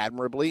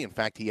admirably. In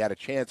fact, he had a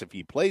chance if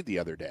he played the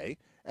other day.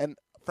 And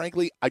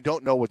frankly, I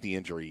don't know what the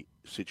injury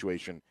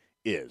situation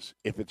is,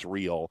 if it's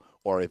real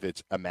or if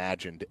it's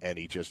imagined and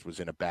he just was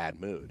in a bad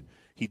mood.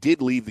 He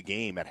did leave the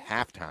game at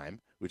halftime,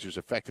 which is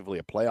effectively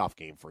a playoff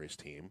game for his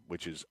team,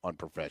 which is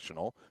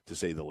unprofessional, to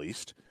say the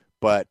least.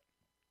 But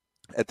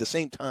at the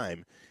same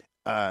time,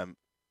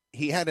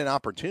 he had an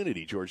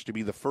opportunity, George, to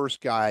be the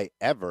first guy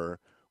ever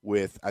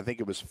with, I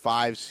think it was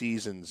 5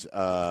 seasons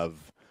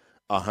of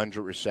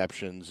 100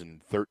 receptions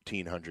and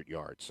 1,300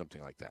 yards,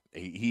 something like that.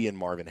 He and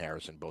Marvin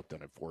Harrison both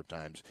done it 4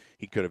 times.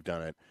 He could have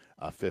done it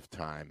a 5th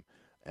time.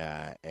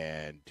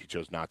 And he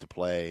chose not to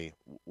play.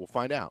 We'll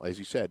find out. As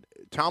you said,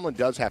 Tomlin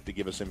does have to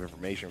give us some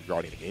information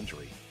regarding the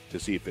injury to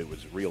see if it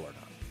was real or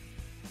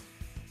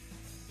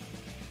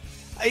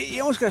not.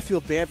 You almost got to feel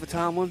bad for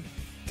Tomlin.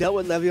 Dealt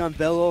with Le'Veon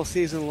Bell all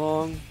season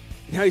long.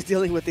 Now he's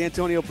dealing with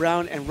Antonio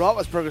Brown, and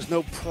Roethlisberger's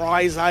no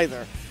prize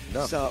either.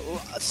 No. So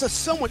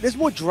there's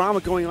more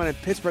drama going on in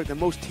Pittsburgh than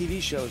most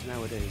TV shows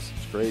nowadays.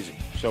 It's crazy.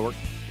 So we'll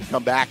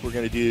come back. We're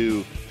going to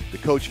do the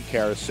coaching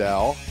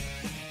carousel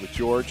with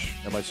George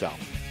and myself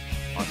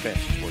on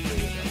Fantasy Sports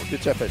Radio Network.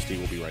 It's FST.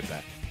 We'll be right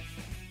back.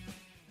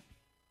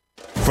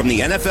 From the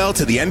NFL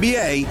to the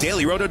NBA,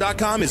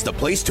 DailyRoto.com is the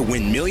place to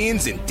win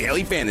millions in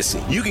daily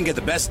fantasy. You can get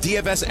the best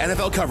DFS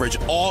NFL coverage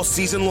all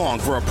season long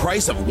for a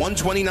price of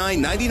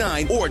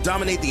 $129.99 or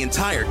dominate the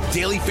entire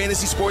daily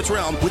fantasy sports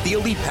realm with the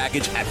Elite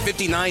Package at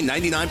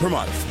 $59.99 per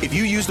month. If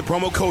you use the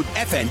promo code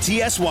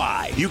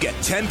FNTSY, you get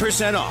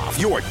 10% off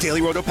your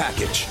Daily Roto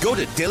package. Go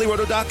to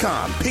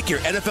DailyRoto.com, pick your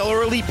NFL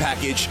or Elite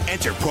Package,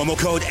 enter promo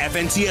code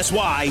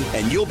FNTSY,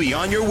 and you'll be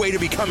on your way to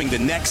becoming the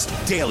next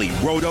Daily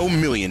Roto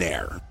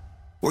millionaire.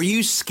 Were you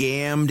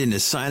scammed into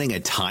signing a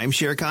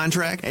timeshare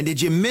contract? And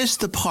did you miss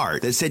the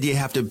part that said you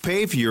have to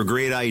pay for your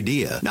great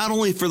idea? Not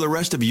only for the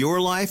rest of your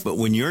life, but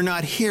when you're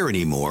not here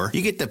anymore,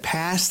 you get to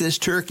pass this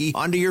turkey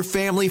onto your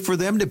family for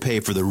them to pay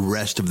for the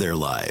rest of their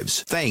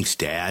lives. Thanks,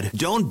 Dad.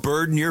 Don't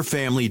burden your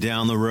family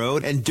down the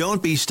road, and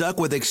don't be stuck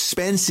with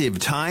expensive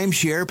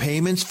timeshare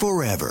payments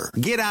forever.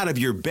 Get out of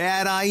your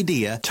bad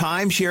idea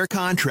timeshare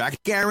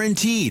contract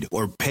guaranteed,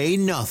 or pay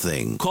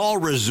nothing. Call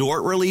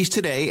Resort Release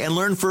today and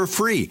learn for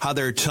free how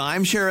their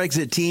timeshare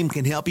exit team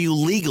can help you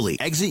legally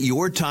exit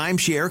your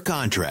timeshare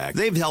contract.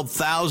 They've helped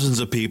thousands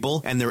of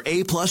people, and they're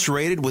A+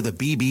 rated with a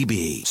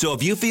BBB. So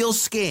if you feel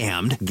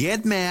scammed,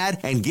 get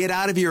mad and get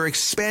out of your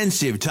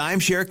expensive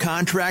timeshare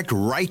contract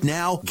right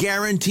now,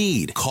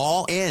 guaranteed.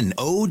 Call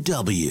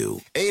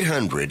NOW.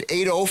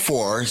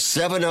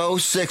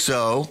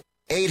 800-804-7060.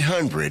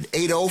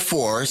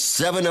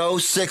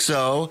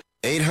 800-804-7060.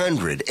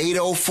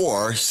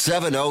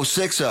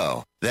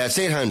 800-804-7060. That's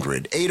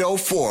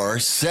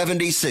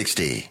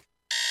 800-804-7060.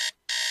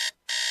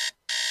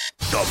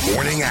 The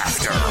morning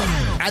after.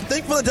 I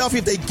think Philadelphia,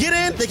 if they get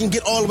in, they can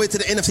get all the way to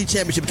the NFC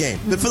Championship game.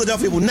 But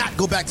Philadelphia will not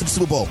go back to the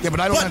Super Bowl. Yeah, but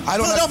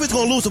Philadelphia's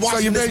going to lose to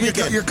Washington this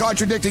weekend. You're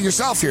contradicting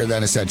yourself here,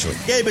 then, essentially.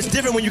 Gabe, it's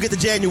different when you get to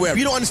January.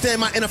 You don't understand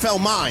my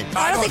NFL mind.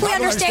 I don't think we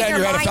understand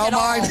your mind NFL at all.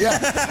 mind.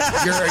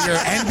 Yeah. your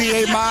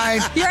NBA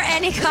mind. Your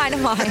any kind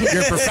of mind.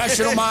 Your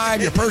professional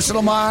mind. Your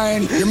personal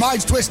mind. Your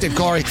mind's twisted,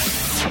 Corey.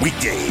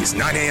 Weekdays,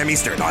 9 a.m.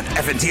 Eastern on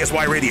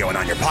FNTSY Radio and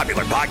on your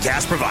popular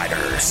podcast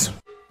providers.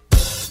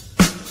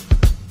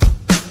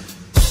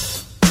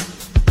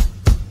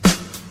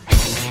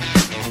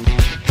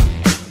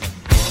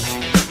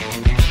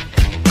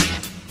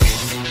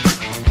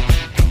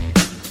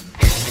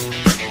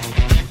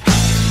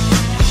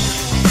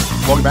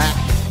 Welcome back.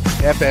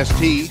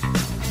 FST.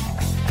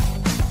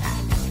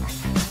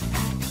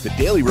 The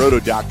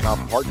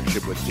DailyRoto.com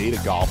partnership with Data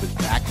Golf is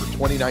back for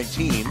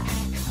 2019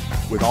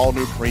 with all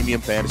new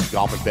premium fantasy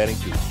golf and betting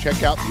tools.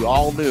 Check out the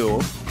all-new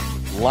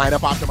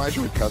lineup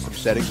optimizer with custom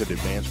settings and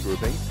advanced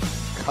grouping,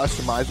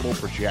 customizable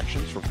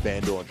projections for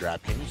FanDuel and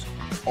DraftKings,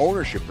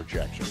 ownership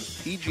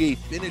projections, PGA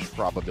finish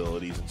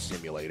probabilities and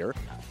simulator,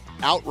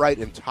 outright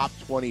and top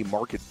 20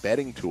 market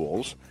betting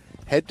tools,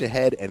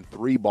 head-to-head and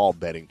three-ball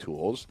betting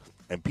tools,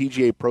 and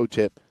PGA Pro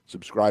Tip,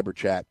 subscriber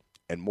chat,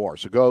 and more.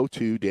 So go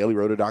to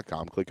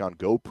dailyroto.com, click on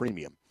Go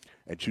Premium,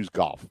 and choose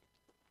golf.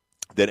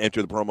 Then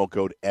enter the promo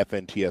code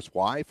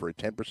FNTSY for a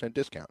 10%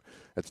 discount.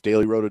 That's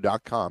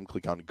dailyroto.com,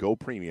 click on Go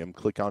Premium,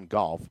 click on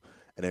golf,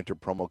 and enter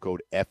promo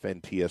code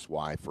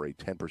FNTSY for a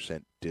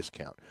 10%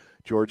 discount.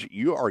 George,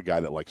 you are a guy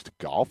that likes to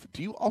golf.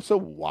 Do you also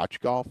watch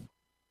golf?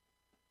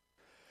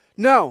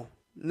 No.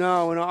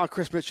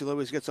 Chris Mitchell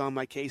always gets on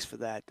my case for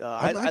that.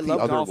 I love the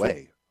other golfing.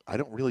 way. I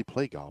don't really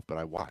play golf, but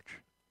I watch.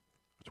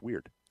 It's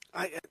weird.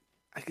 I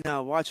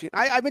can watch it.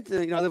 I've been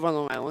to, I live on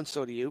Long Island,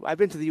 so do you. I've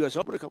been to the U.S.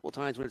 Open a couple of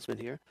times when it's been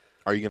here.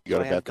 Are you going to go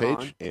to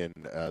Bethpage in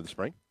the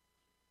spring?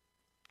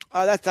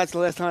 That's the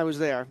last time I was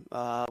there.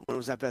 When it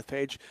was at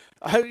Bethpage.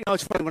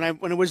 It's funny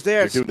when it was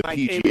there. You're doing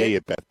the PGA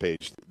at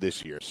Bethpage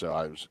this year, so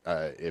I was.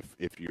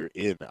 If you're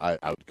in, I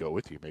would go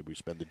with you. Maybe we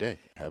spend the day,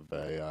 have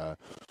a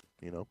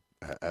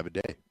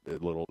day, a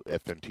little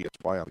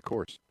FNTSY on the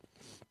course.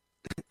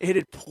 It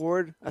had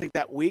poured, I think,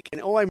 that week,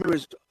 and all I remember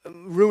was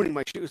ruining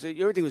my shoes.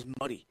 Everything was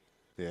muddy.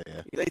 Yeah.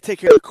 They take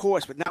care of the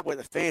course, but not where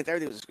the fans.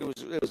 Everything was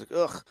like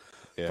ugh.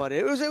 Yeah. But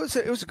it was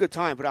a good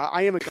time. But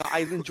I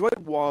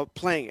enjoyed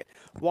playing it,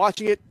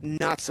 watching it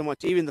not so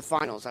much. Even the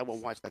finals, I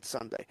won't watch that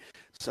Sunday.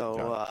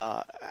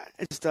 So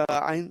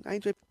I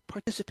enjoy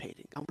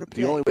participating.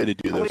 The only way to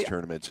do those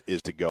tournaments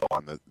is to go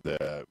on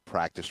the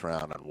practice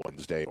round on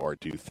Wednesday or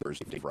do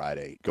Thursday,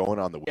 Friday. Going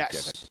on the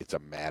weekend, it's a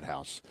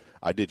madhouse.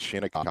 I did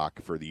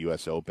Shinnecock for the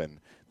U.S. Open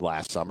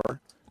last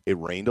summer. It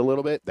rained a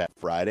little bit that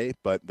Friday,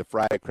 but the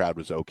Friday crowd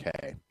was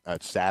okay.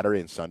 Saturday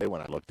and Sunday,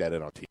 when I looked at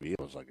it on TV,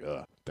 I was like,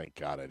 ugh, thank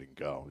God I didn't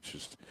go. It's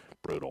just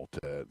brutal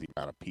to the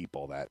amount of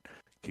people that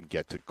can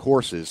get to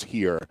courses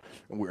here.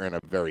 We're in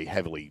a very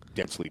heavily,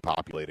 densely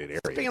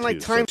populated area. Being like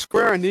Times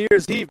Square on New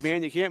Year's Eve,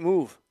 man, you can't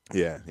move.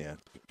 Yeah,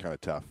 kind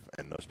of tough.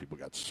 And those people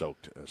got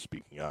soaked,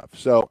 speaking of.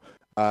 So,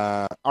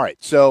 all right,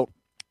 so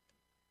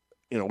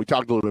we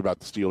talked a little bit about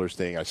the Steelers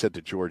thing. I said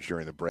to George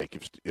during the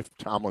break, if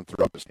Tomlin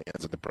threw up his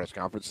hands at the press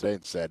conference today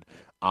and said,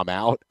 I'm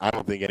out, I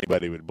don't think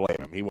anybody would blame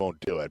him. He won't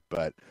do it.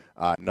 But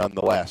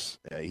nonetheless,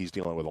 he's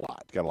dealing with a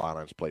lot. He's got a lot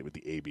on his plate with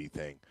the AB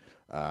thing.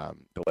 The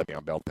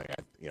Le'Veon Bell thing,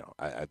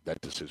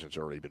 that decision's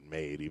already been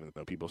made, even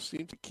though people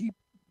seem to keep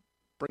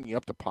bringing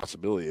up the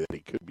possibility that he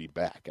could be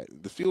back.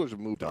 The Steelers have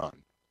moved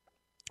on.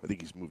 I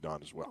think he's moved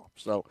on as well.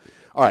 So,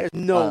 all right.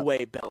 There's no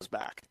way Bell's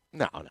back.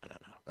 No.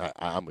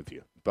 I'm with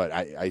you. But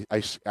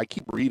I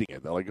keep reading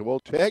it. They're like, well,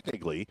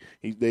 technically,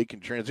 they can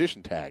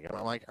transition tag him.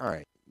 I'm like, all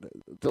right.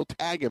 They'll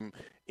tag him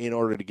in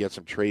order to get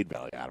some trade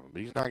value out of him.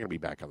 But he's not going to be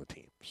back on the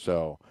team.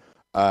 So,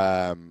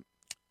 all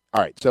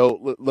right.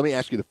 So let me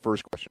ask you the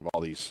first question of all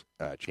these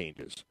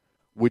changes.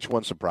 Which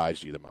one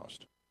surprised you the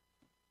most?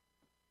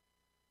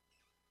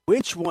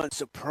 Which one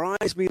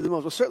surprised me the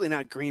most? Well, certainly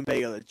not Green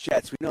Bay or the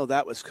Jets. We know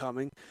that was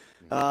coming.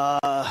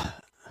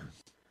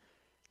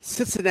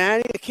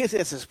 Cincinnati, I can't say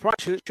that's a surprise.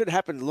 It should have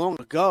happened long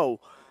ago.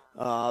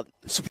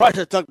 Surprised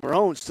that Doug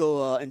Marrone's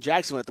still in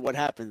Jacksonville after what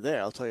happened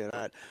there. I'll tell you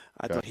that.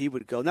 I thought he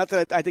would go. Not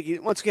that I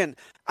think once again,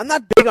 I'm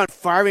not big on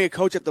firing a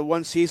coach after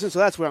one season, so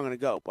that's where I'm going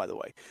to go, by the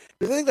way.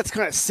 Because I think that's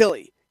kind of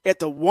silly.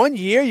 After 1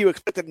 year, you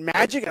expected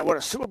magic and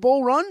a Super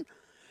Bowl run?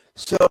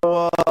 So,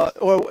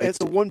 or it's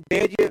the one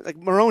bad year. Like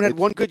Marrone had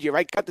one good year,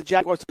 right? Got the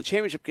Jaguars to the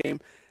championship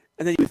game,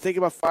 and then you think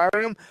about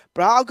firing him.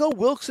 But I'll go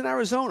Wilkes in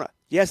Arizona.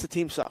 Yes, the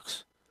team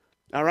sucks.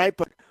 All right,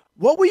 but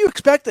what were you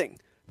expecting?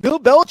 Bill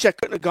Belichick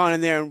couldn't have gone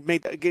in there and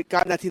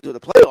gotten that team to the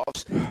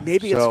playoffs.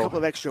 Maybe it's a couple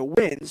of extra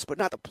wins, but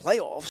not the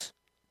playoffs.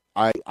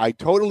 I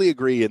totally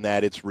agree in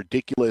that it's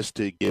ridiculous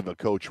to give a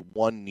coach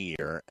 1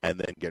 year and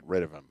then get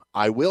rid of him.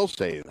 I will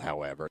say,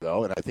 however,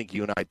 though, and I think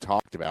you and I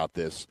talked about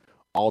this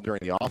all during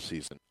the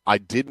offseason, I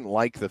didn't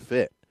like the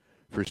fit.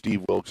 for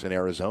Steve Wilks in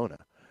Arizona.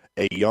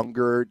 A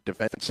younger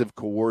defensive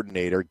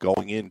coordinator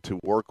going in to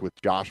work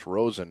with Josh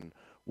Rosen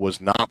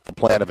was not the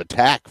plan of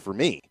attack for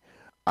me.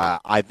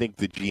 I think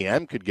the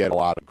GM could get a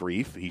lot of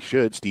grief. He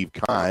should, Steve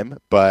Keim,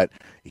 but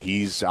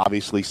he's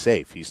obviously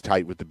safe. He's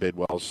tight with the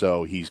Bidwell,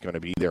 so he's going to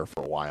be there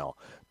for a while.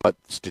 But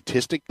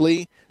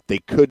statistically, they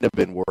couldn't have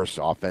been worse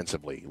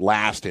offensively.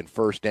 Last in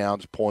first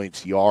downs,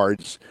 points,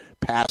 yards,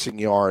 passing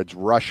yards,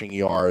 rushing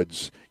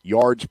yards,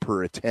 yards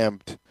per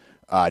attempt,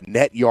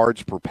 net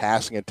yards per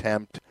passing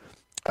attempt,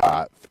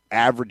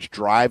 average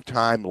drive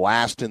time,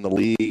 last in the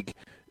league.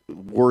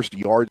 Worst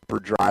yards per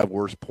drive,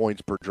 worst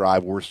points per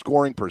drive, worst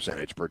scoring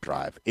percentage per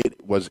drive.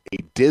 It was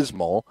a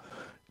dismal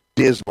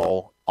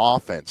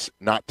offense,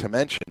 not to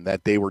mention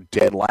that they were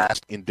dead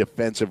last in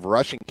defensive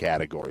rushing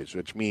categories,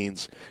 which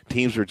means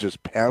teams were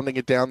just pounding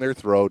it down their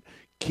throat,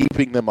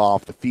 keeping them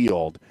off the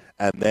field,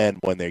 and then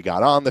when they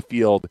got on the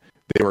field,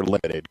 they were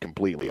limited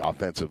completely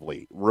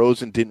offensively.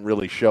 Rosen didn't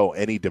really show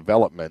any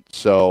development,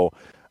 so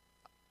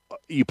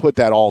you put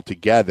that all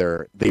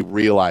together, they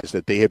realized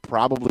that they had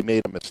probably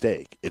made a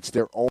mistake. It's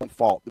their own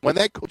fault. When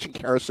that coaching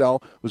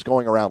carousel was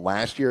going around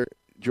last year,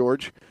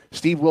 George,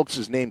 Steve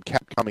Wilks' name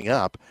kept coming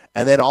up,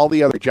 and then all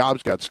the other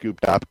jobs got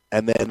scooped up,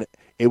 and then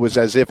it was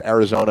as if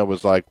Arizona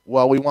was like,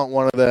 well, we want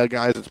one of the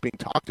guys that's being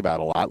talked about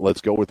a lot.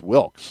 Let's go with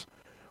Wilks,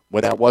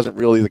 when that wasn't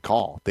really the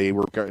call. They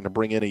were going to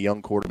bring in a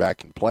young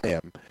quarterback and play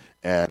him,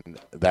 and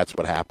that's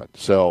what happened.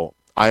 So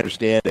I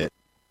understand it,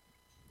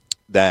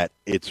 that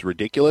it's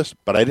ridiculous,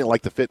 but I didn't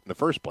like the fit in the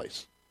first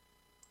place.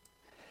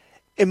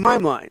 In my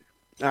mind,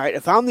 all right,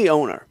 if I'm the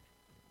owner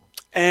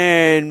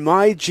and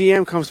my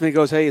GM comes to me and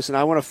goes, hey, listen,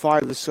 I want to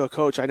fire this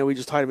coach. I know we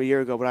just hired him a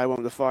year ago, but I want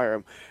him to fire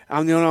him.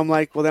 I'm the owner. I'm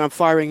like, well, then I'm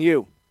firing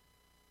you.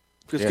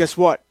 Because guess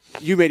what?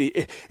 You made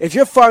it. If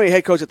you're firing a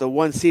head coach at the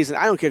one season,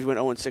 I don't care if you went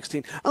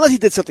 0-16, unless he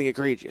did something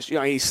egregious. You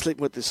know, he's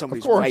sleeping with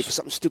somebody's wife or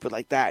something stupid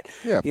like that.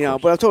 Yeah, you know,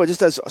 but I'm talking about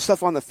just does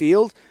stuff on the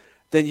field,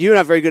 then you're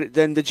not very good.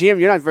 Then the GM,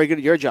 you're not very good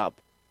at your job.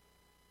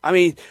 I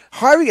mean,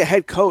 hiring a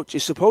head coach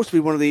is supposed to be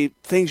one of the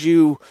things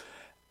you,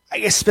 I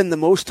guess, spend the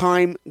most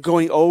time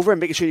going over and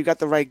making sure you got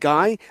the right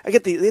guy. I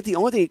get the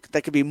only thing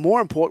that could be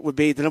more important would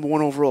be the number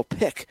one overall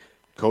pick.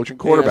 Coach and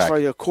quarterback. As far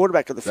as your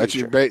quarterback of the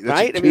future. That's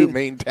right? your two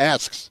main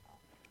tasks.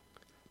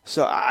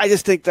 So I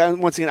just think that,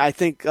 once again, I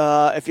think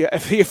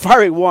if you're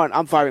firing one,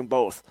 I'm firing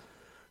both.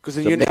 Because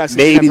then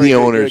maybe the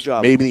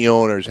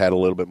owners had a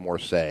little bit more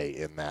say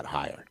in that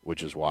hire,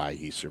 which is why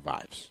he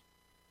survives.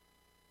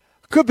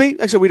 Could be.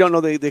 Actually, we don't know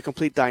the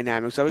complete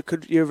dynamics of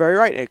it. You're very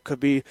right. It could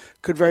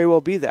very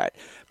well be that.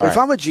 But if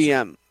I'm a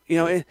GM, you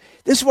know,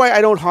 this is why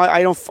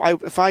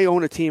if I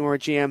own a team or a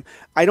GM,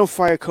 I don't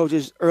fire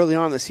coaches early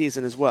on in the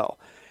season as well.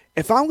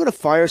 If I'm going to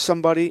fire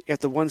somebody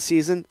after one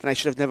season, then I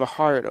should have never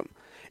hired him.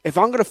 If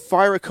I'm going to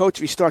fire a coach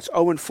if he starts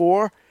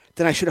 0-4,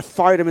 then I should have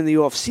fired him in the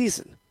off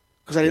season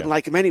because I didn't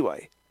like him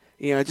anyway.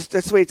 You know,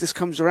 that's the way it just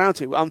comes around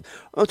to me. I'm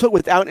talking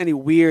without any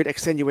weird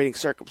extenuating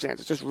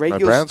circumstances, just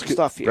regular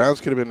stuff here. Browns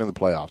could have been in the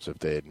playoffs if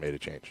they had made a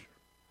change.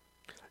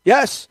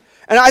 Yes,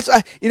 and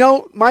I you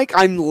know, Mike,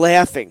 I'm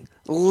laughing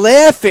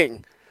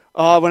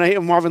when I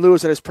hear Marvin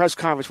Lewis at his press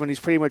conference when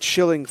he's pretty much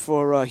shilling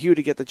for Hugh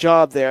to get the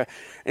job there,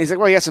 and he's like,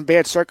 "Well, he had some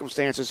bad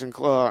circumstances in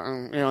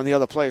in the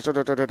other place."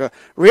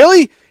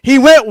 Really? He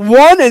went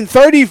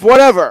 1-30,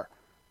 whatever.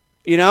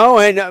 You know,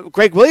 and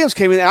Greg Williams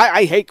came in.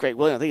 I hate Greg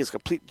Williams. I think he's a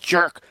complete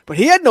jerk. But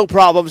he had no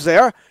problems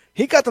there.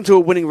 He got them to a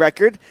winning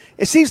record.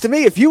 It seems to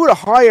me if you were to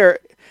hire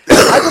 –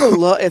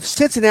 if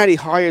Cincinnati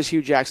hires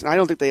Hugh Jackson, I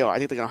don't think they are. I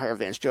think they're going to hire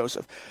Vance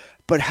Joseph.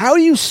 But how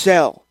do you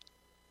sell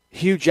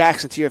Hugh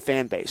Jackson to your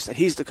fan base that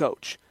he's the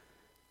coach?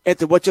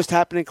 After what just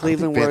happened in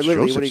Cleveland where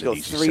literally when he goes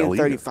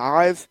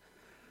 3-35?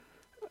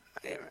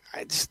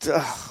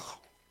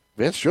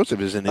 Vance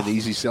Joseph isn't an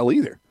easy sell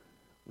either.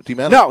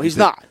 No, he's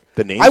not.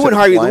 The names I wouldn't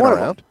hire either one of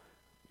them.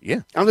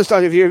 Yeah. I'm just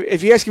talking,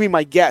 if you're asking me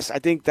my guess, I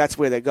think that's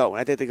where they go.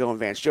 And I think they go in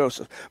Vance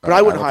Joseph. But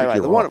I wouldn't hire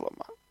either one of them.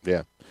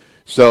 Yeah.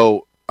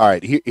 So, all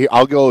right, here,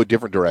 I'll go a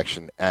different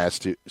direction as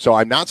to – so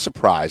I'm not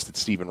surprised that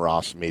Stephen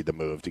Ross made the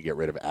move to get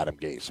rid of Adam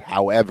Gase.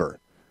 However,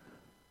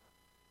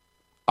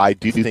 I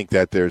do think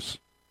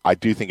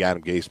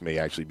Adam Gase may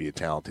actually be a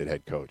talented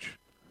head coach.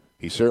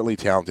 He's certainly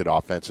talented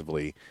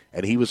offensively,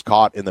 and he was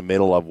caught in the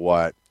middle of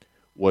what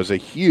was a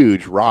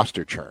huge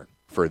roster churn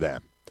for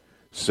them.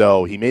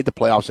 So he made the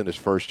playoffs in his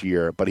first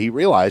year, but he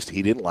realized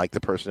he didn't like the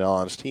personnel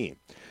on his team.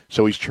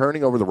 So he's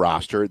churning over the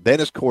roster. Then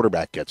his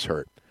quarterback gets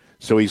hurt.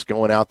 So he's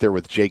going out there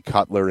with Jay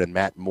Cutler and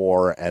Matt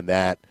Moore and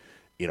that,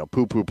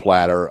 poo-poo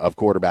platter of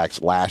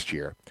quarterbacks last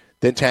year.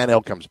 Then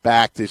Tannehill comes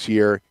back this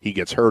year. He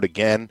gets hurt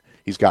again.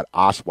 He's got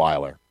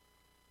Osweiler.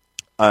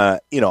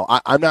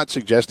 I'm not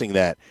suggesting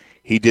that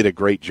he did a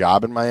great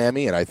job in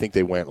Miami, and I think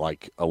they went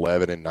like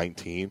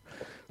 11-19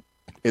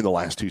 in the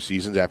last two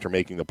seasons after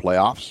making the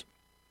playoffs.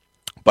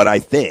 But I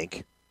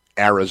think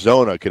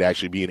Arizona could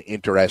actually be an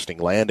interesting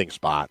landing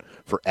spot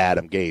for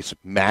Adam Gase.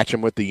 Match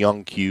him with the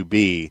young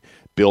QB,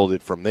 build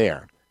it from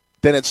there.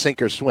 Then it's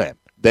sink or swim.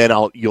 Then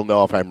you'll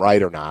know if I'm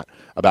right or not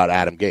about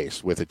Adam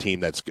Gase with a team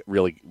that's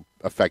really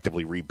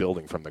effectively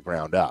rebuilding from the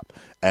ground up.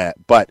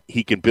 But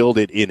he can build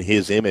it in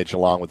his image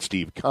along with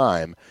Steve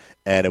Keim,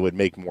 and it would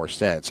make more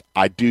sense.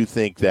 I do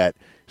think that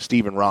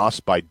Stephen Ross,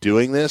 by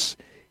doing this,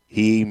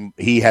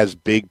 he has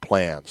big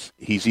plans.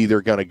 He's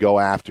either going to go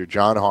after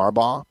John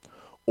Harbaugh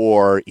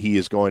or he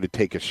is going to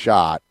take a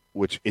shot,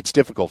 which it's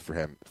difficult for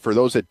him. For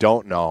those that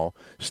don't know,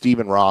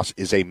 Stephen Ross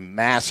is a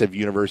massive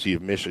University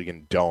of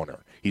Michigan donor.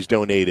 He's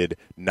donated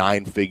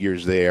 9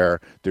 figures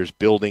there. There's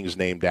buildings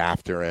named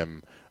after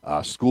him,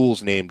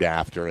 schools named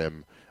after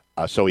him.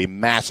 So a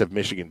massive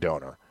Michigan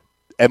donor.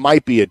 It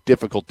might be a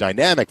difficult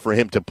dynamic for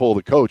him to pull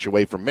the coach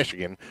away from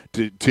Michigan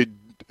to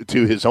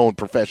his own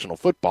professional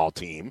football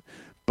team.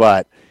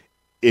 But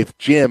if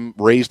Jim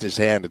raised his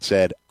hand and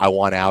said, I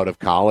want out of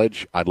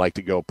college, I'd like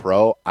to go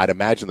pro, I'd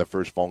imagine the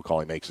first phone call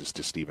he makes is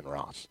to Stephen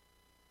Ross.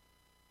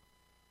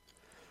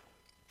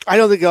 I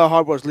don't think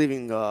Harbaugh's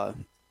leaving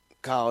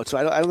college, so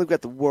I don't think we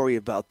have to worry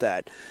about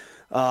that.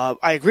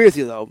 I agree with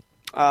you, though.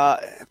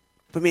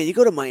 But, man, you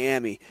go to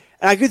Miami,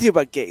 and I agree with you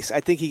about Gase. I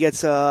think he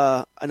gets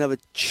another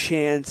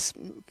chance,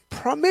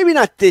 maybe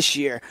not this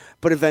year,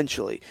 but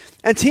eventually.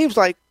 And teams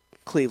like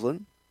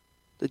Cleveland,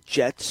 the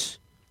Jets,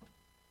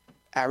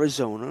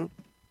 Arizona,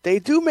 they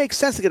do make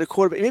sense to get a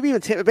quarterback, maybe even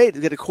Tampa Bay to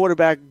get a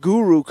quarterback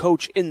guru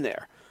coach in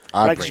there.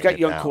 I'd bring got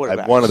young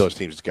quarterbacks. One of those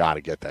teams has got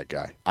to get that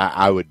guy.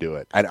 I would do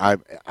it. And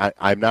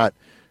I'm not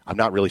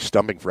really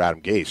stumping for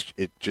Adam Gase.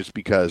 It just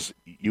because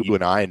you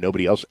and I and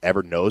nobody else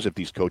ever knows if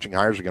these coaching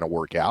hires are going to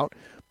work out.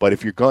 But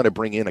if you're going to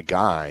bring in a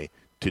guy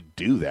to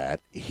do that,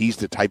 he's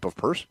the type of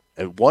person.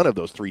 And one of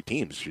those 3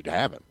 teams should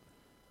have him.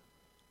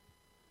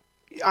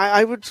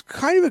 I would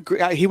kind of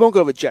agree. He won't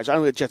go to the Jets. I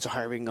don't think the Jets are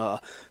hiring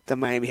the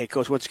Miami head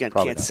coach. Once again,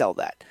 Probably can't not. Sell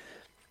that.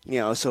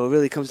 So it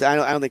really comes down.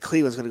 I don't think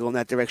Cleveland's going to go in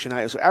that direction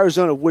either. So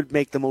Arizona would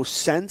make the most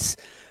sense.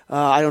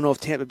 I don't know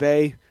if Tampa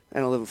Bay, I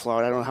don't live in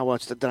Florida, I don't know how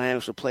much the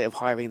dynamics would play of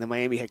hiring the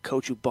Miami head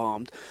coach who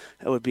bombed.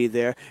 That would be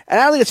there. And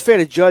I don't think it's fair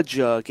to judge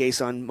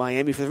Gase on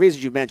Miami for the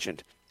reasons you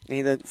mentioned.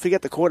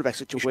 Forget the quarterback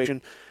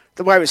situation.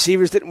 The wide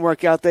receivers didn't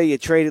work out there. You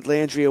traded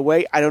Landry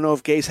away. I don't know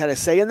if Gase had a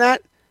say in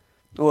that,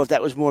 or if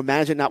that was more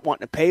management not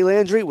wanting to pay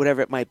Landry,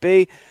 whatever it might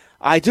be.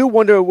 I do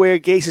wonder where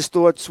Gase's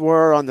thoughts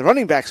were on the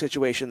running back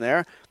situation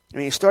there.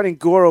 Starting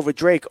Gore over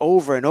Drake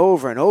over and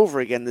over and over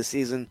again this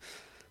season,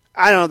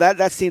 I don't know,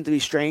 that seemed to be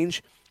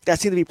strange. That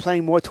seemed to be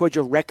playing more towards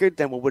your record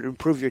than what would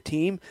improve your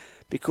team,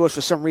 because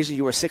for some reason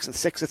you were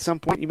 6-6 at some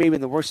point. You may have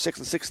been the worst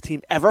 6-6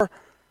 team ever.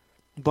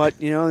 But,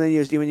 then when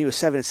you were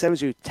 7-7,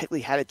 so you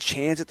technically had a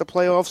chance at the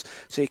playoffs.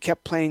 So you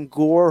kept playing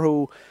Gore,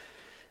 who,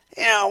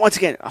 once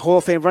again, a Hall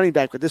of Fame running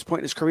back. At this point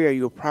in his career,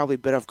 you were probably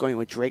better off going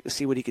with Drake to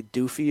see what he could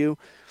do for you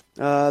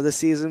this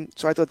season.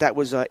 So I thought that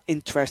was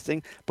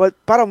interesting.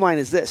 But bottom line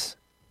is this.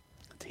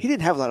 He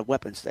didn't have a lot of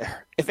weapons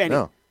there, if any.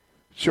 No.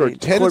 Sure,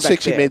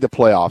 10-6 he made the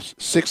playoffs.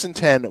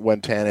 6-10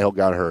 when Tannehill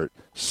got hurt.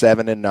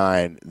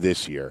 7-9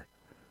 this year.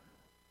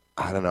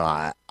 I don't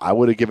know. I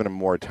would have given him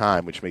more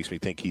time, which makes me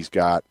think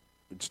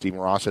Stephen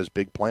Ross has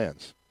big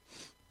plans.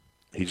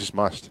 He just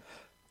must.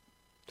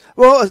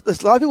 Well, a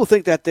lot of people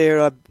think that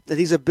that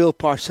these are Bill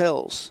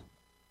Parcells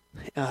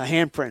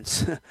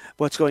handprints.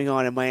 What's going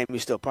on in Miami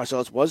still?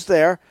 Parcells was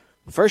there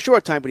for a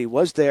short time, but he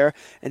was there,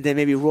 and then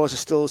maybe Ross is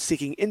still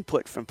seeking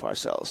input from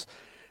Parcells,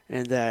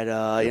 and that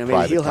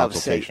maybe he'll have a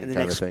say in the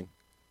next thing.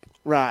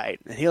 Right,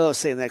 and he'll have a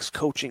say in the next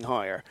coaching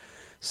hire.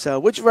 So,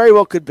 which very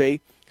well could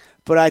be,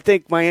 but I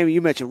think Miami.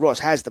 You mentioned Ross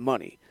has the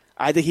money.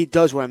 I think he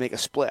does want to make a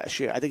splash.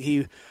 Yeah, I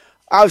think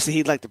obviously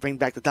he'd like to bring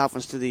back the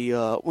Dolphins to the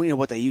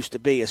what they used to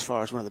be as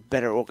far as one of the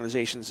better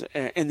organizations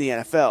in the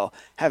NFL.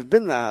 Haven't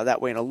been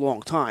that way in a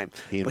long time.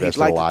 He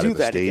invested a lot in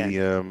the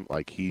stadium.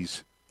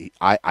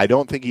 I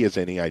don't think he has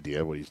any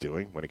idea what he's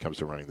doing when it comes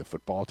to running the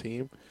football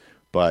team,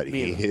 but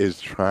he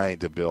is trying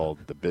to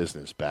build the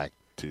business back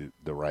to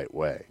the right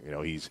way.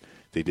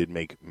 They did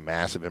make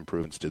massive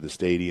improvements to the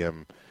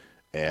stadium,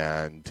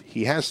 and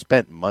he has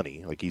spent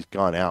money. He's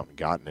gone out and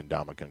gotten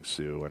Ndamukong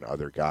Suh and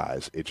other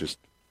guys. It just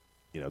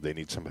they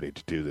need somebody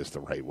to do this the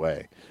right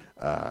way.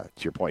 To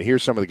your point,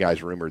 here's some of the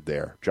guys rumored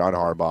there. John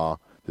Harbaugh.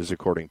 This is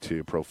according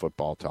to Pro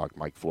Football Talk,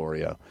 Mike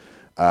Florio.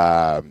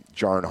 John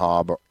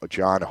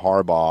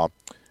Harbaugh.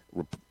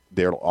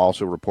 They'll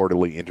also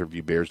reportedly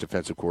interview Bears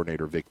defensive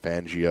coordinator Vic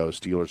Fangio,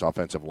 Steelers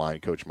offensive line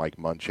coach Mike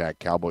Munchak,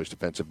 Cowboys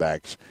defensive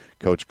backs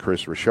coach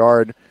Chris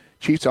Richard,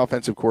 Chiefs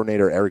offensive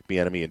coordinator Eric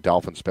Bieniemy, and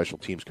Dolphins special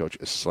teams coach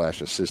 /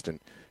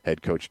 assistant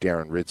head coach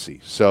Darren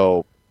Ritzie.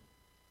 So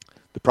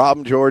the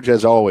problem, George,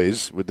 as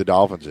always, with the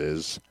Dolphins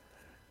is,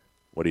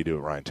 what do you do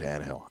with Ryan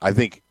Tannehill? I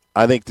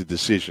think the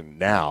decision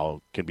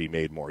now can be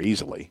made more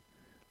easily.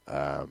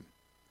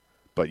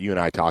 But you and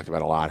I talked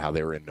about a lot how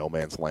they were in no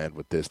man's land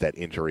with this. That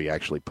injury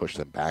actually pushed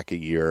them back a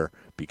year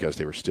because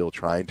they were still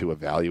trying to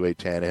evaluate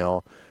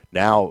Tannehill.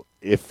 Now,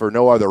 if for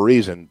no other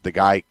reason, the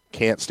guy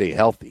can't stay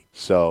healthy.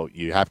 So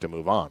you have to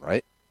move on,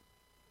 right?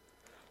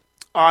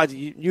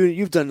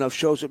 You've done enough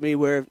shows with me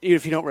where, even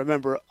if you don't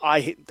remember,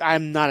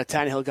 I'm not a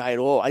Tannehill guy at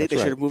all. I think they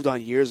should have moved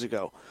on years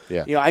ago.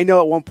 Yeah. I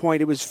know at one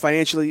point it was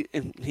financially,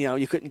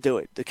 you couldn't do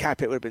it. The cap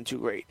hit would have been too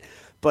great.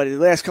 But in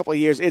the last couple of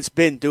years, it's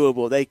been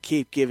doable. They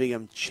keep giving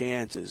him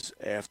chances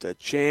after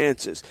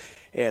chances.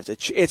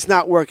 It's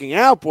not working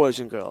out, boys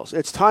and girls.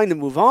 It's time to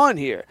move on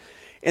here.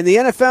 In the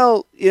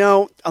NFL,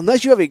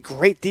 unless you have a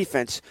great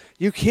defense,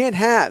 you can't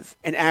have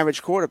an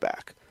average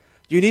quarterback.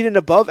 You need an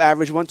above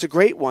average one, a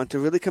great one, to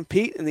really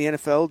compete in the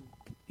NFL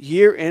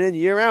year in and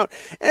year out.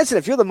 And listen,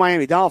 if you're the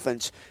Miami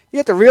Dolphins, you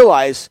have to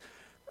realize,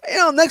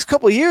 the next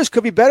couple of years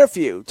could be better for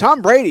you.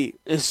 Tom Brady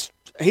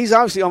he's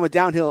obviously on the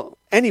downhill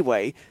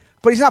anyway,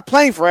 but he's not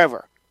playing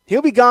forever.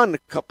 He'll be gone in a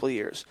couple of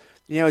years.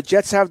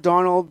 Jets have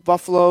Darnold,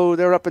 Buffalo,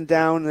 they're up and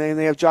down, and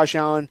they have Josh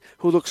Allen,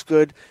 who looks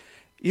good.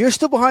 You're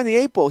still behind the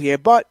 8 ball here,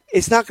 but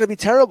it's not going to be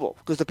terrible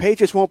because the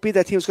Patriots won't be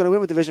that team that's going to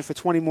win the division for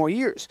 20 more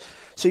years.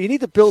 So you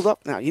need to build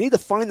up now. You need to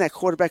find that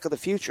quarterback of the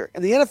future.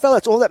 In the NFL,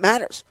 that's all that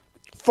matters,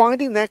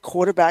 finding that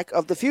quarterback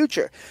of the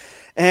future.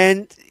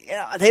 And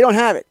they don't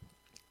have it.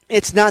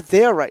 It's not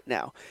there right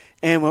now.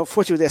 And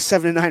unfortunately, with their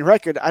 7-9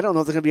 record, I don't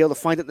know if they're going to be able to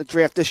find it in the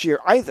draft this year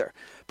either.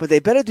 But they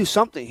better do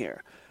something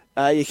here.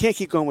 You can't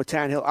keep going with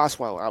Tannehill.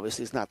 Osweiler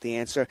obviously is not the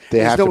answer. They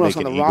have no to one make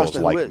else an on the roster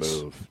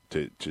Eagles-like move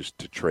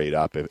to trade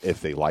up if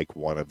they like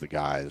one of the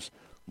guys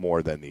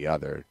more than the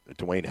other.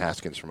 Dwayne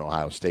Haskins from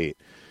Ohio State,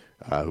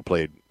 who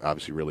played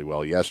obviously really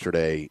well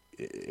yesterday,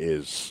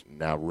 is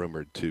now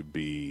rumored to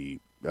be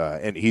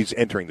and he's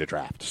entering the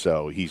draft,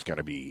 so he's going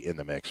to be in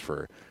the mix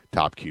for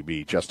top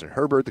QB. Justin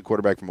Herbert, the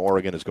quarterback from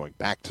Oregon, is going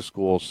back to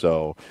school,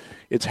 so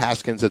it's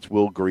Haskins, it's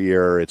Will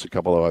Grier, it's a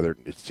couple of other,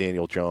 it's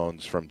Daniel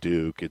Jones from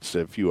Duke, it's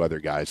a few other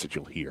guys that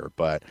you'll hear,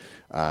 but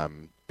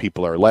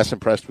people are less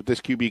impressed with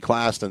this QB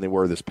class than they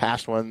were this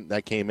past one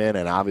that came in,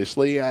 and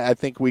obviously I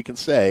think we can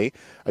say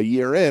a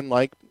year in,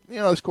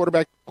 this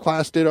quarterback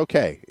class did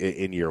okay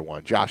in year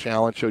one. Josh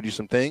Allen showed you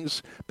some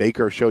things.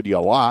 Baker showed you a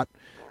lot.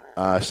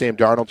 Sam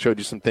Darnold showed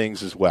you some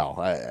things as well.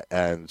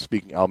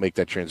 I'll make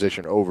that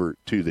transition over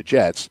to the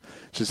Jets.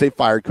 Since they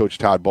fired Coach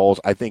Todd Bowles,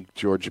 I think,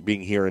 George,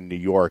 being here in New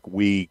York,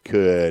 we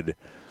got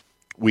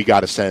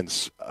a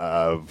sense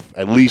of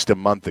at least a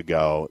month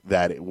ago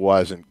that it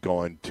wasn't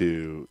going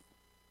to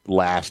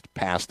last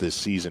past this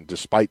season,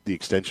 despite the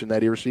extension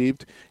that he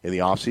received in the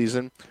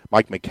offseason.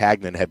 Mike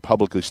McCagnon had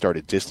publicly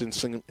started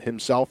distancing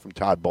himself from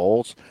Todd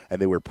Bowles, and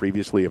they were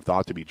previously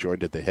thought to be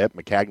joined at the hip.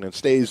 McCagnon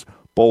stays,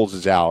 Bowles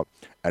is out,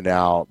 and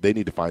now they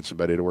need to find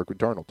somebody to work with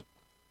Darnold.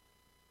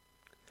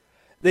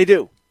 They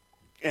do.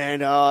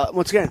 And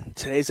once again,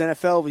 today's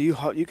NFL,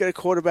 you get a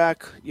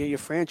quarterback, your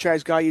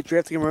franchise guy, you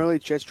drafted him early.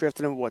 Jets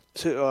drafted him, was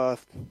it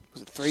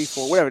 3,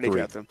 4, whatever they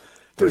drafted him.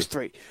 It was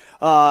 3.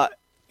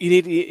 You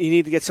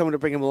need to get someone to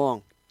bring him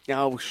along.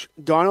 Now,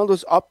 Darnold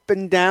was up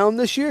and down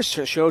this year,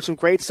 showed some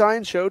great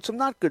signs, showed some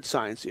not good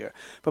signs here.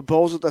 But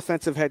Bowles is the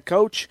defensive head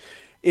coach.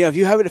 If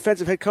you have a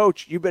defensive head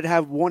coach, you better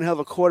have one hell of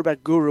a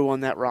quarterback guru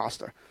on that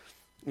roster,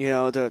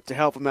 to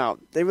help him out.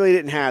 They really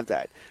didn't have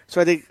that.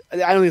 So I don't think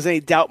there's any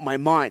doubt in my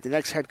mind the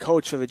next head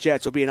coach for the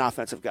Jets will be an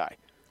offensive guy.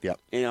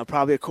 Yep.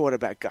 Probably a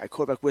quarterback guy,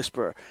 quarterback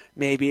whisperer.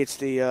 Maybe it's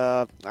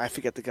the I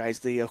forget the guy's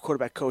the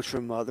quarterback coach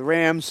from the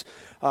Rams.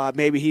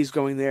 Maybe he's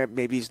going there.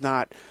 Maybe he's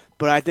not.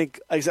 But I think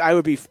I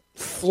would be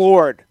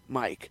floored,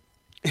 Mike,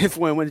 if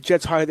when the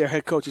Jets hire their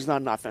head coach, he's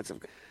not an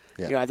offensive guy.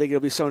 Yeah. I think it'll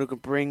be someone who can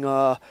bring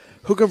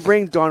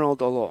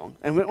Darnold along.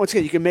 And once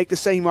again, you can make the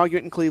same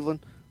argument in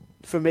Cleveland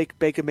for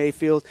Baker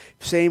Mayfield,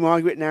 same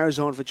argument in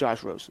Arizona for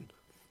Josh Rosen.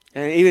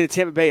 And even in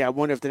Tampa Bay, I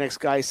wonder if the next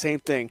guy, same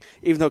thing,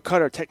 even though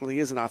Cutter technically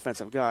is an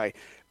offensive guy,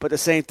 but the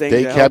same thing.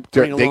 They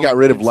got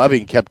rid of Lovey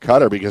and kept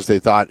Cutter because they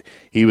thought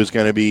he was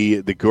going to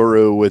be the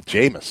guru with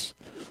Jameis.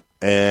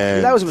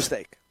 And that was a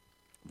mistake.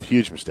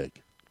 Huge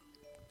mistake.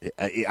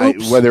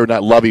 Whether or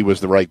not Lovey was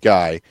the right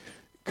guy,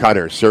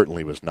 Cutter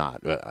certainly was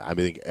not. I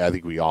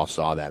think we all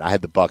saw that. I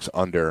had the Bucs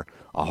under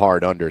a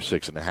hard under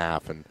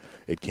 6.5, and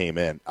it came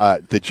in.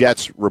 The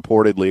Jets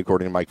reportedly,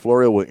 according to Mike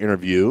Florio, will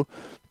interview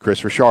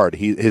Chris Richard.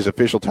 His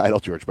official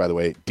title, George, by the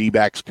way,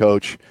 D-backs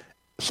coach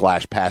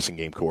 / passing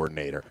game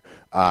coordinator.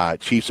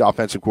 Chiefs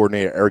offensive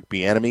coordinator Eric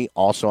Bieniemy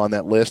also on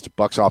that list.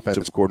 Bucs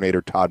offensive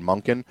coordinator Todd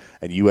Monken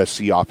and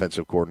USC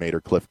offensive coordinator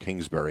Cliff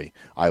Kingsbury.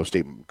 Iowa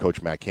State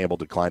coach Matt Campbell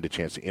declined a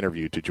chance to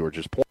interview. To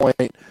George's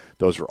point,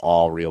 those are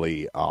all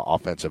really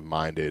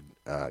offensive-minded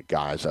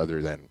guys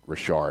other than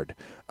Richard.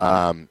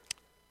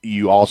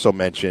 You also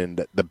mentioned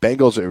that the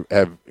Bengals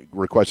have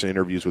requested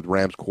interviews with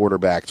Rams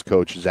quarterbacks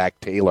coach Zach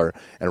Taylor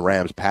and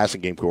Rams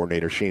passing game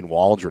coordinator Shane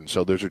Waldron.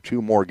 So those are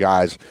 2 more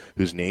guys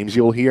whose names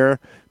you'll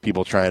hear,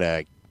 people trying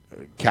to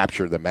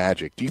capture the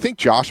magic. Do you think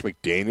Josh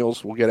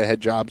McDaniels will get a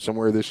head job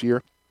somewhere this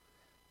year?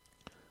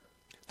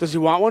 Does he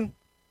want one?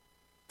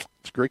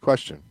 It's a great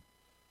question.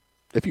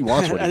 If he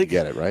wants one, he can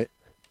get it, right?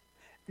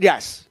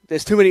 Yes.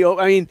 There's too many.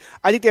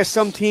 I think there's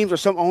some teams or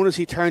some owners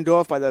he turned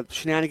off by the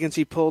shenanigans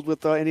he pulled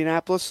with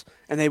Indianapolis,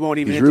 and they won't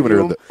even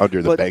interview him.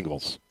 Under the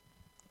Bengals.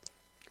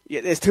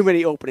 Yeah, there's too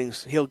many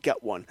openings. He'll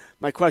get one.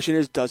 My question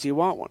is, does he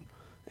want one?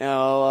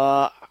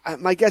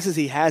 My guess is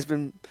he has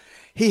been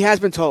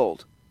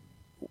told,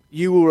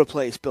 you will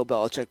replace Bill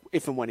Belichick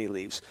if and when he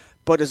leaves.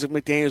 But does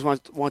McDaniels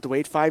want to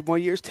wait 5 more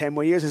years, 10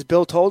 more years? Has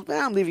Bill told,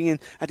 I'm leaving in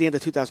at the end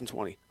of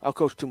 2020. I'll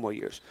coach 2 more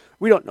years.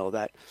 We don't know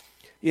that.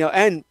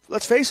 And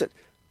let's face it,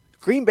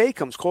 Green Bay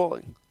comes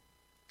calling.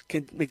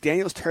 Can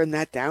McDaniels turn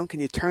that down? Can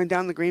you turn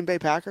down the Green Bay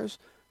Packers?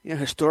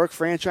 Historic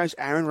franchise,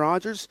 Aaron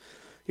Rodgers.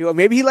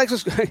 Maybe he likes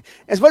us,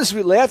 as much as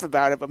we laugh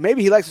about it, but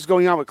maybe he likes what's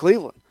going on with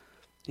Cleveland.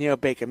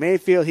 Baker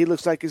Mayfield, he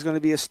looks like he's going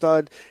to be a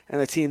stud,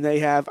 and the team they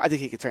have, I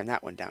think he could turn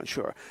that one down,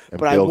 sure. And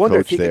but Bill I wonder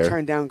if he there. could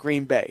turn down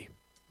Green Bay.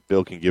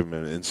 Bill can give him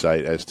an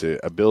insight as to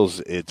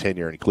Bill's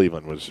tenure in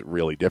Cleveland was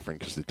really different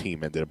because the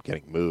team ended up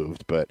getting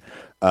moved. But,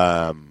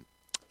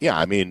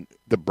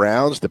 the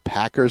Browns, the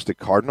Packers, the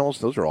Cardinals,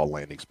 those are all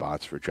landing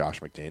spots for Josh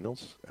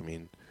McDaniels. I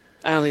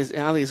don't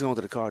think he's going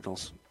to the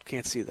Cardinals.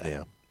 Can't see that.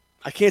 Yeah.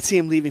 I can't see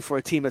him leaving for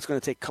a team that's going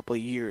to take a couple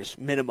of years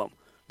minimum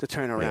to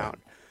turn around.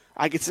 Yeah.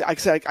 I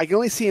can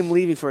only see him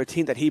leaving for a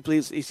team that he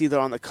believes he's either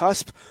on the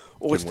cusp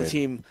or it's the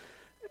team.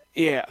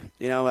 Yeah,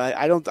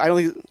 I don't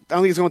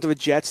think he's going to the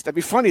Jets. That'd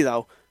be funny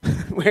though.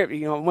 Where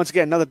once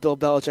again another Bill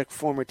Belichick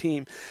former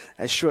team,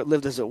 as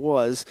short-lived as it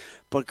was.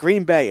 But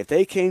Green Bay, if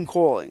they came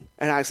calling,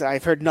 and I said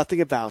I've heard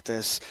nothing about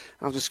this,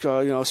 I'm just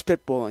going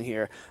spitballing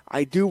here.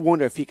 I do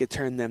wonder if he could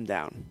turn them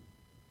down.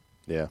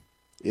 Yeah.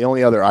 The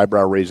only other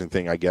eyebrow-raising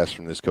thing, I guess,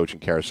 from this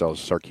coaching carousel is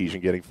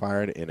Sarkisian getting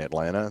fired in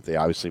Atlanta. They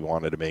obviously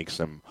wanted to make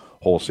some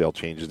wholesale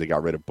changes. They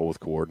got rid of both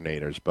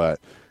coordinators,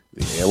 but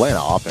the Atlanta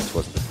offense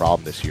wasn't the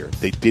problem this year.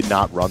 They did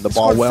not run the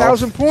ball well.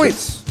 1,000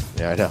 points.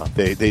 Yeah, I know.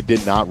 They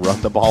did not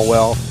run the ball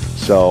well,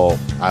 so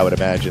I would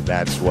imagine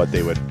that's what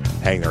they would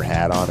hang their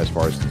hat on as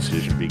far as the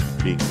decision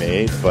being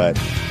made. But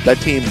that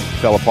team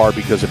fell apart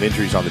because of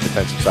injuries on the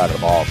defensive side of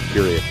the ball,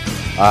 period.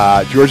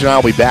 George and I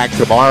will be back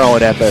tomorrow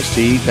at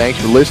FST. Thanks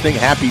for listening.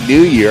 Happy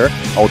New Year.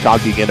 I will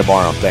talk to you again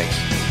tomorrow.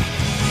 Thanks.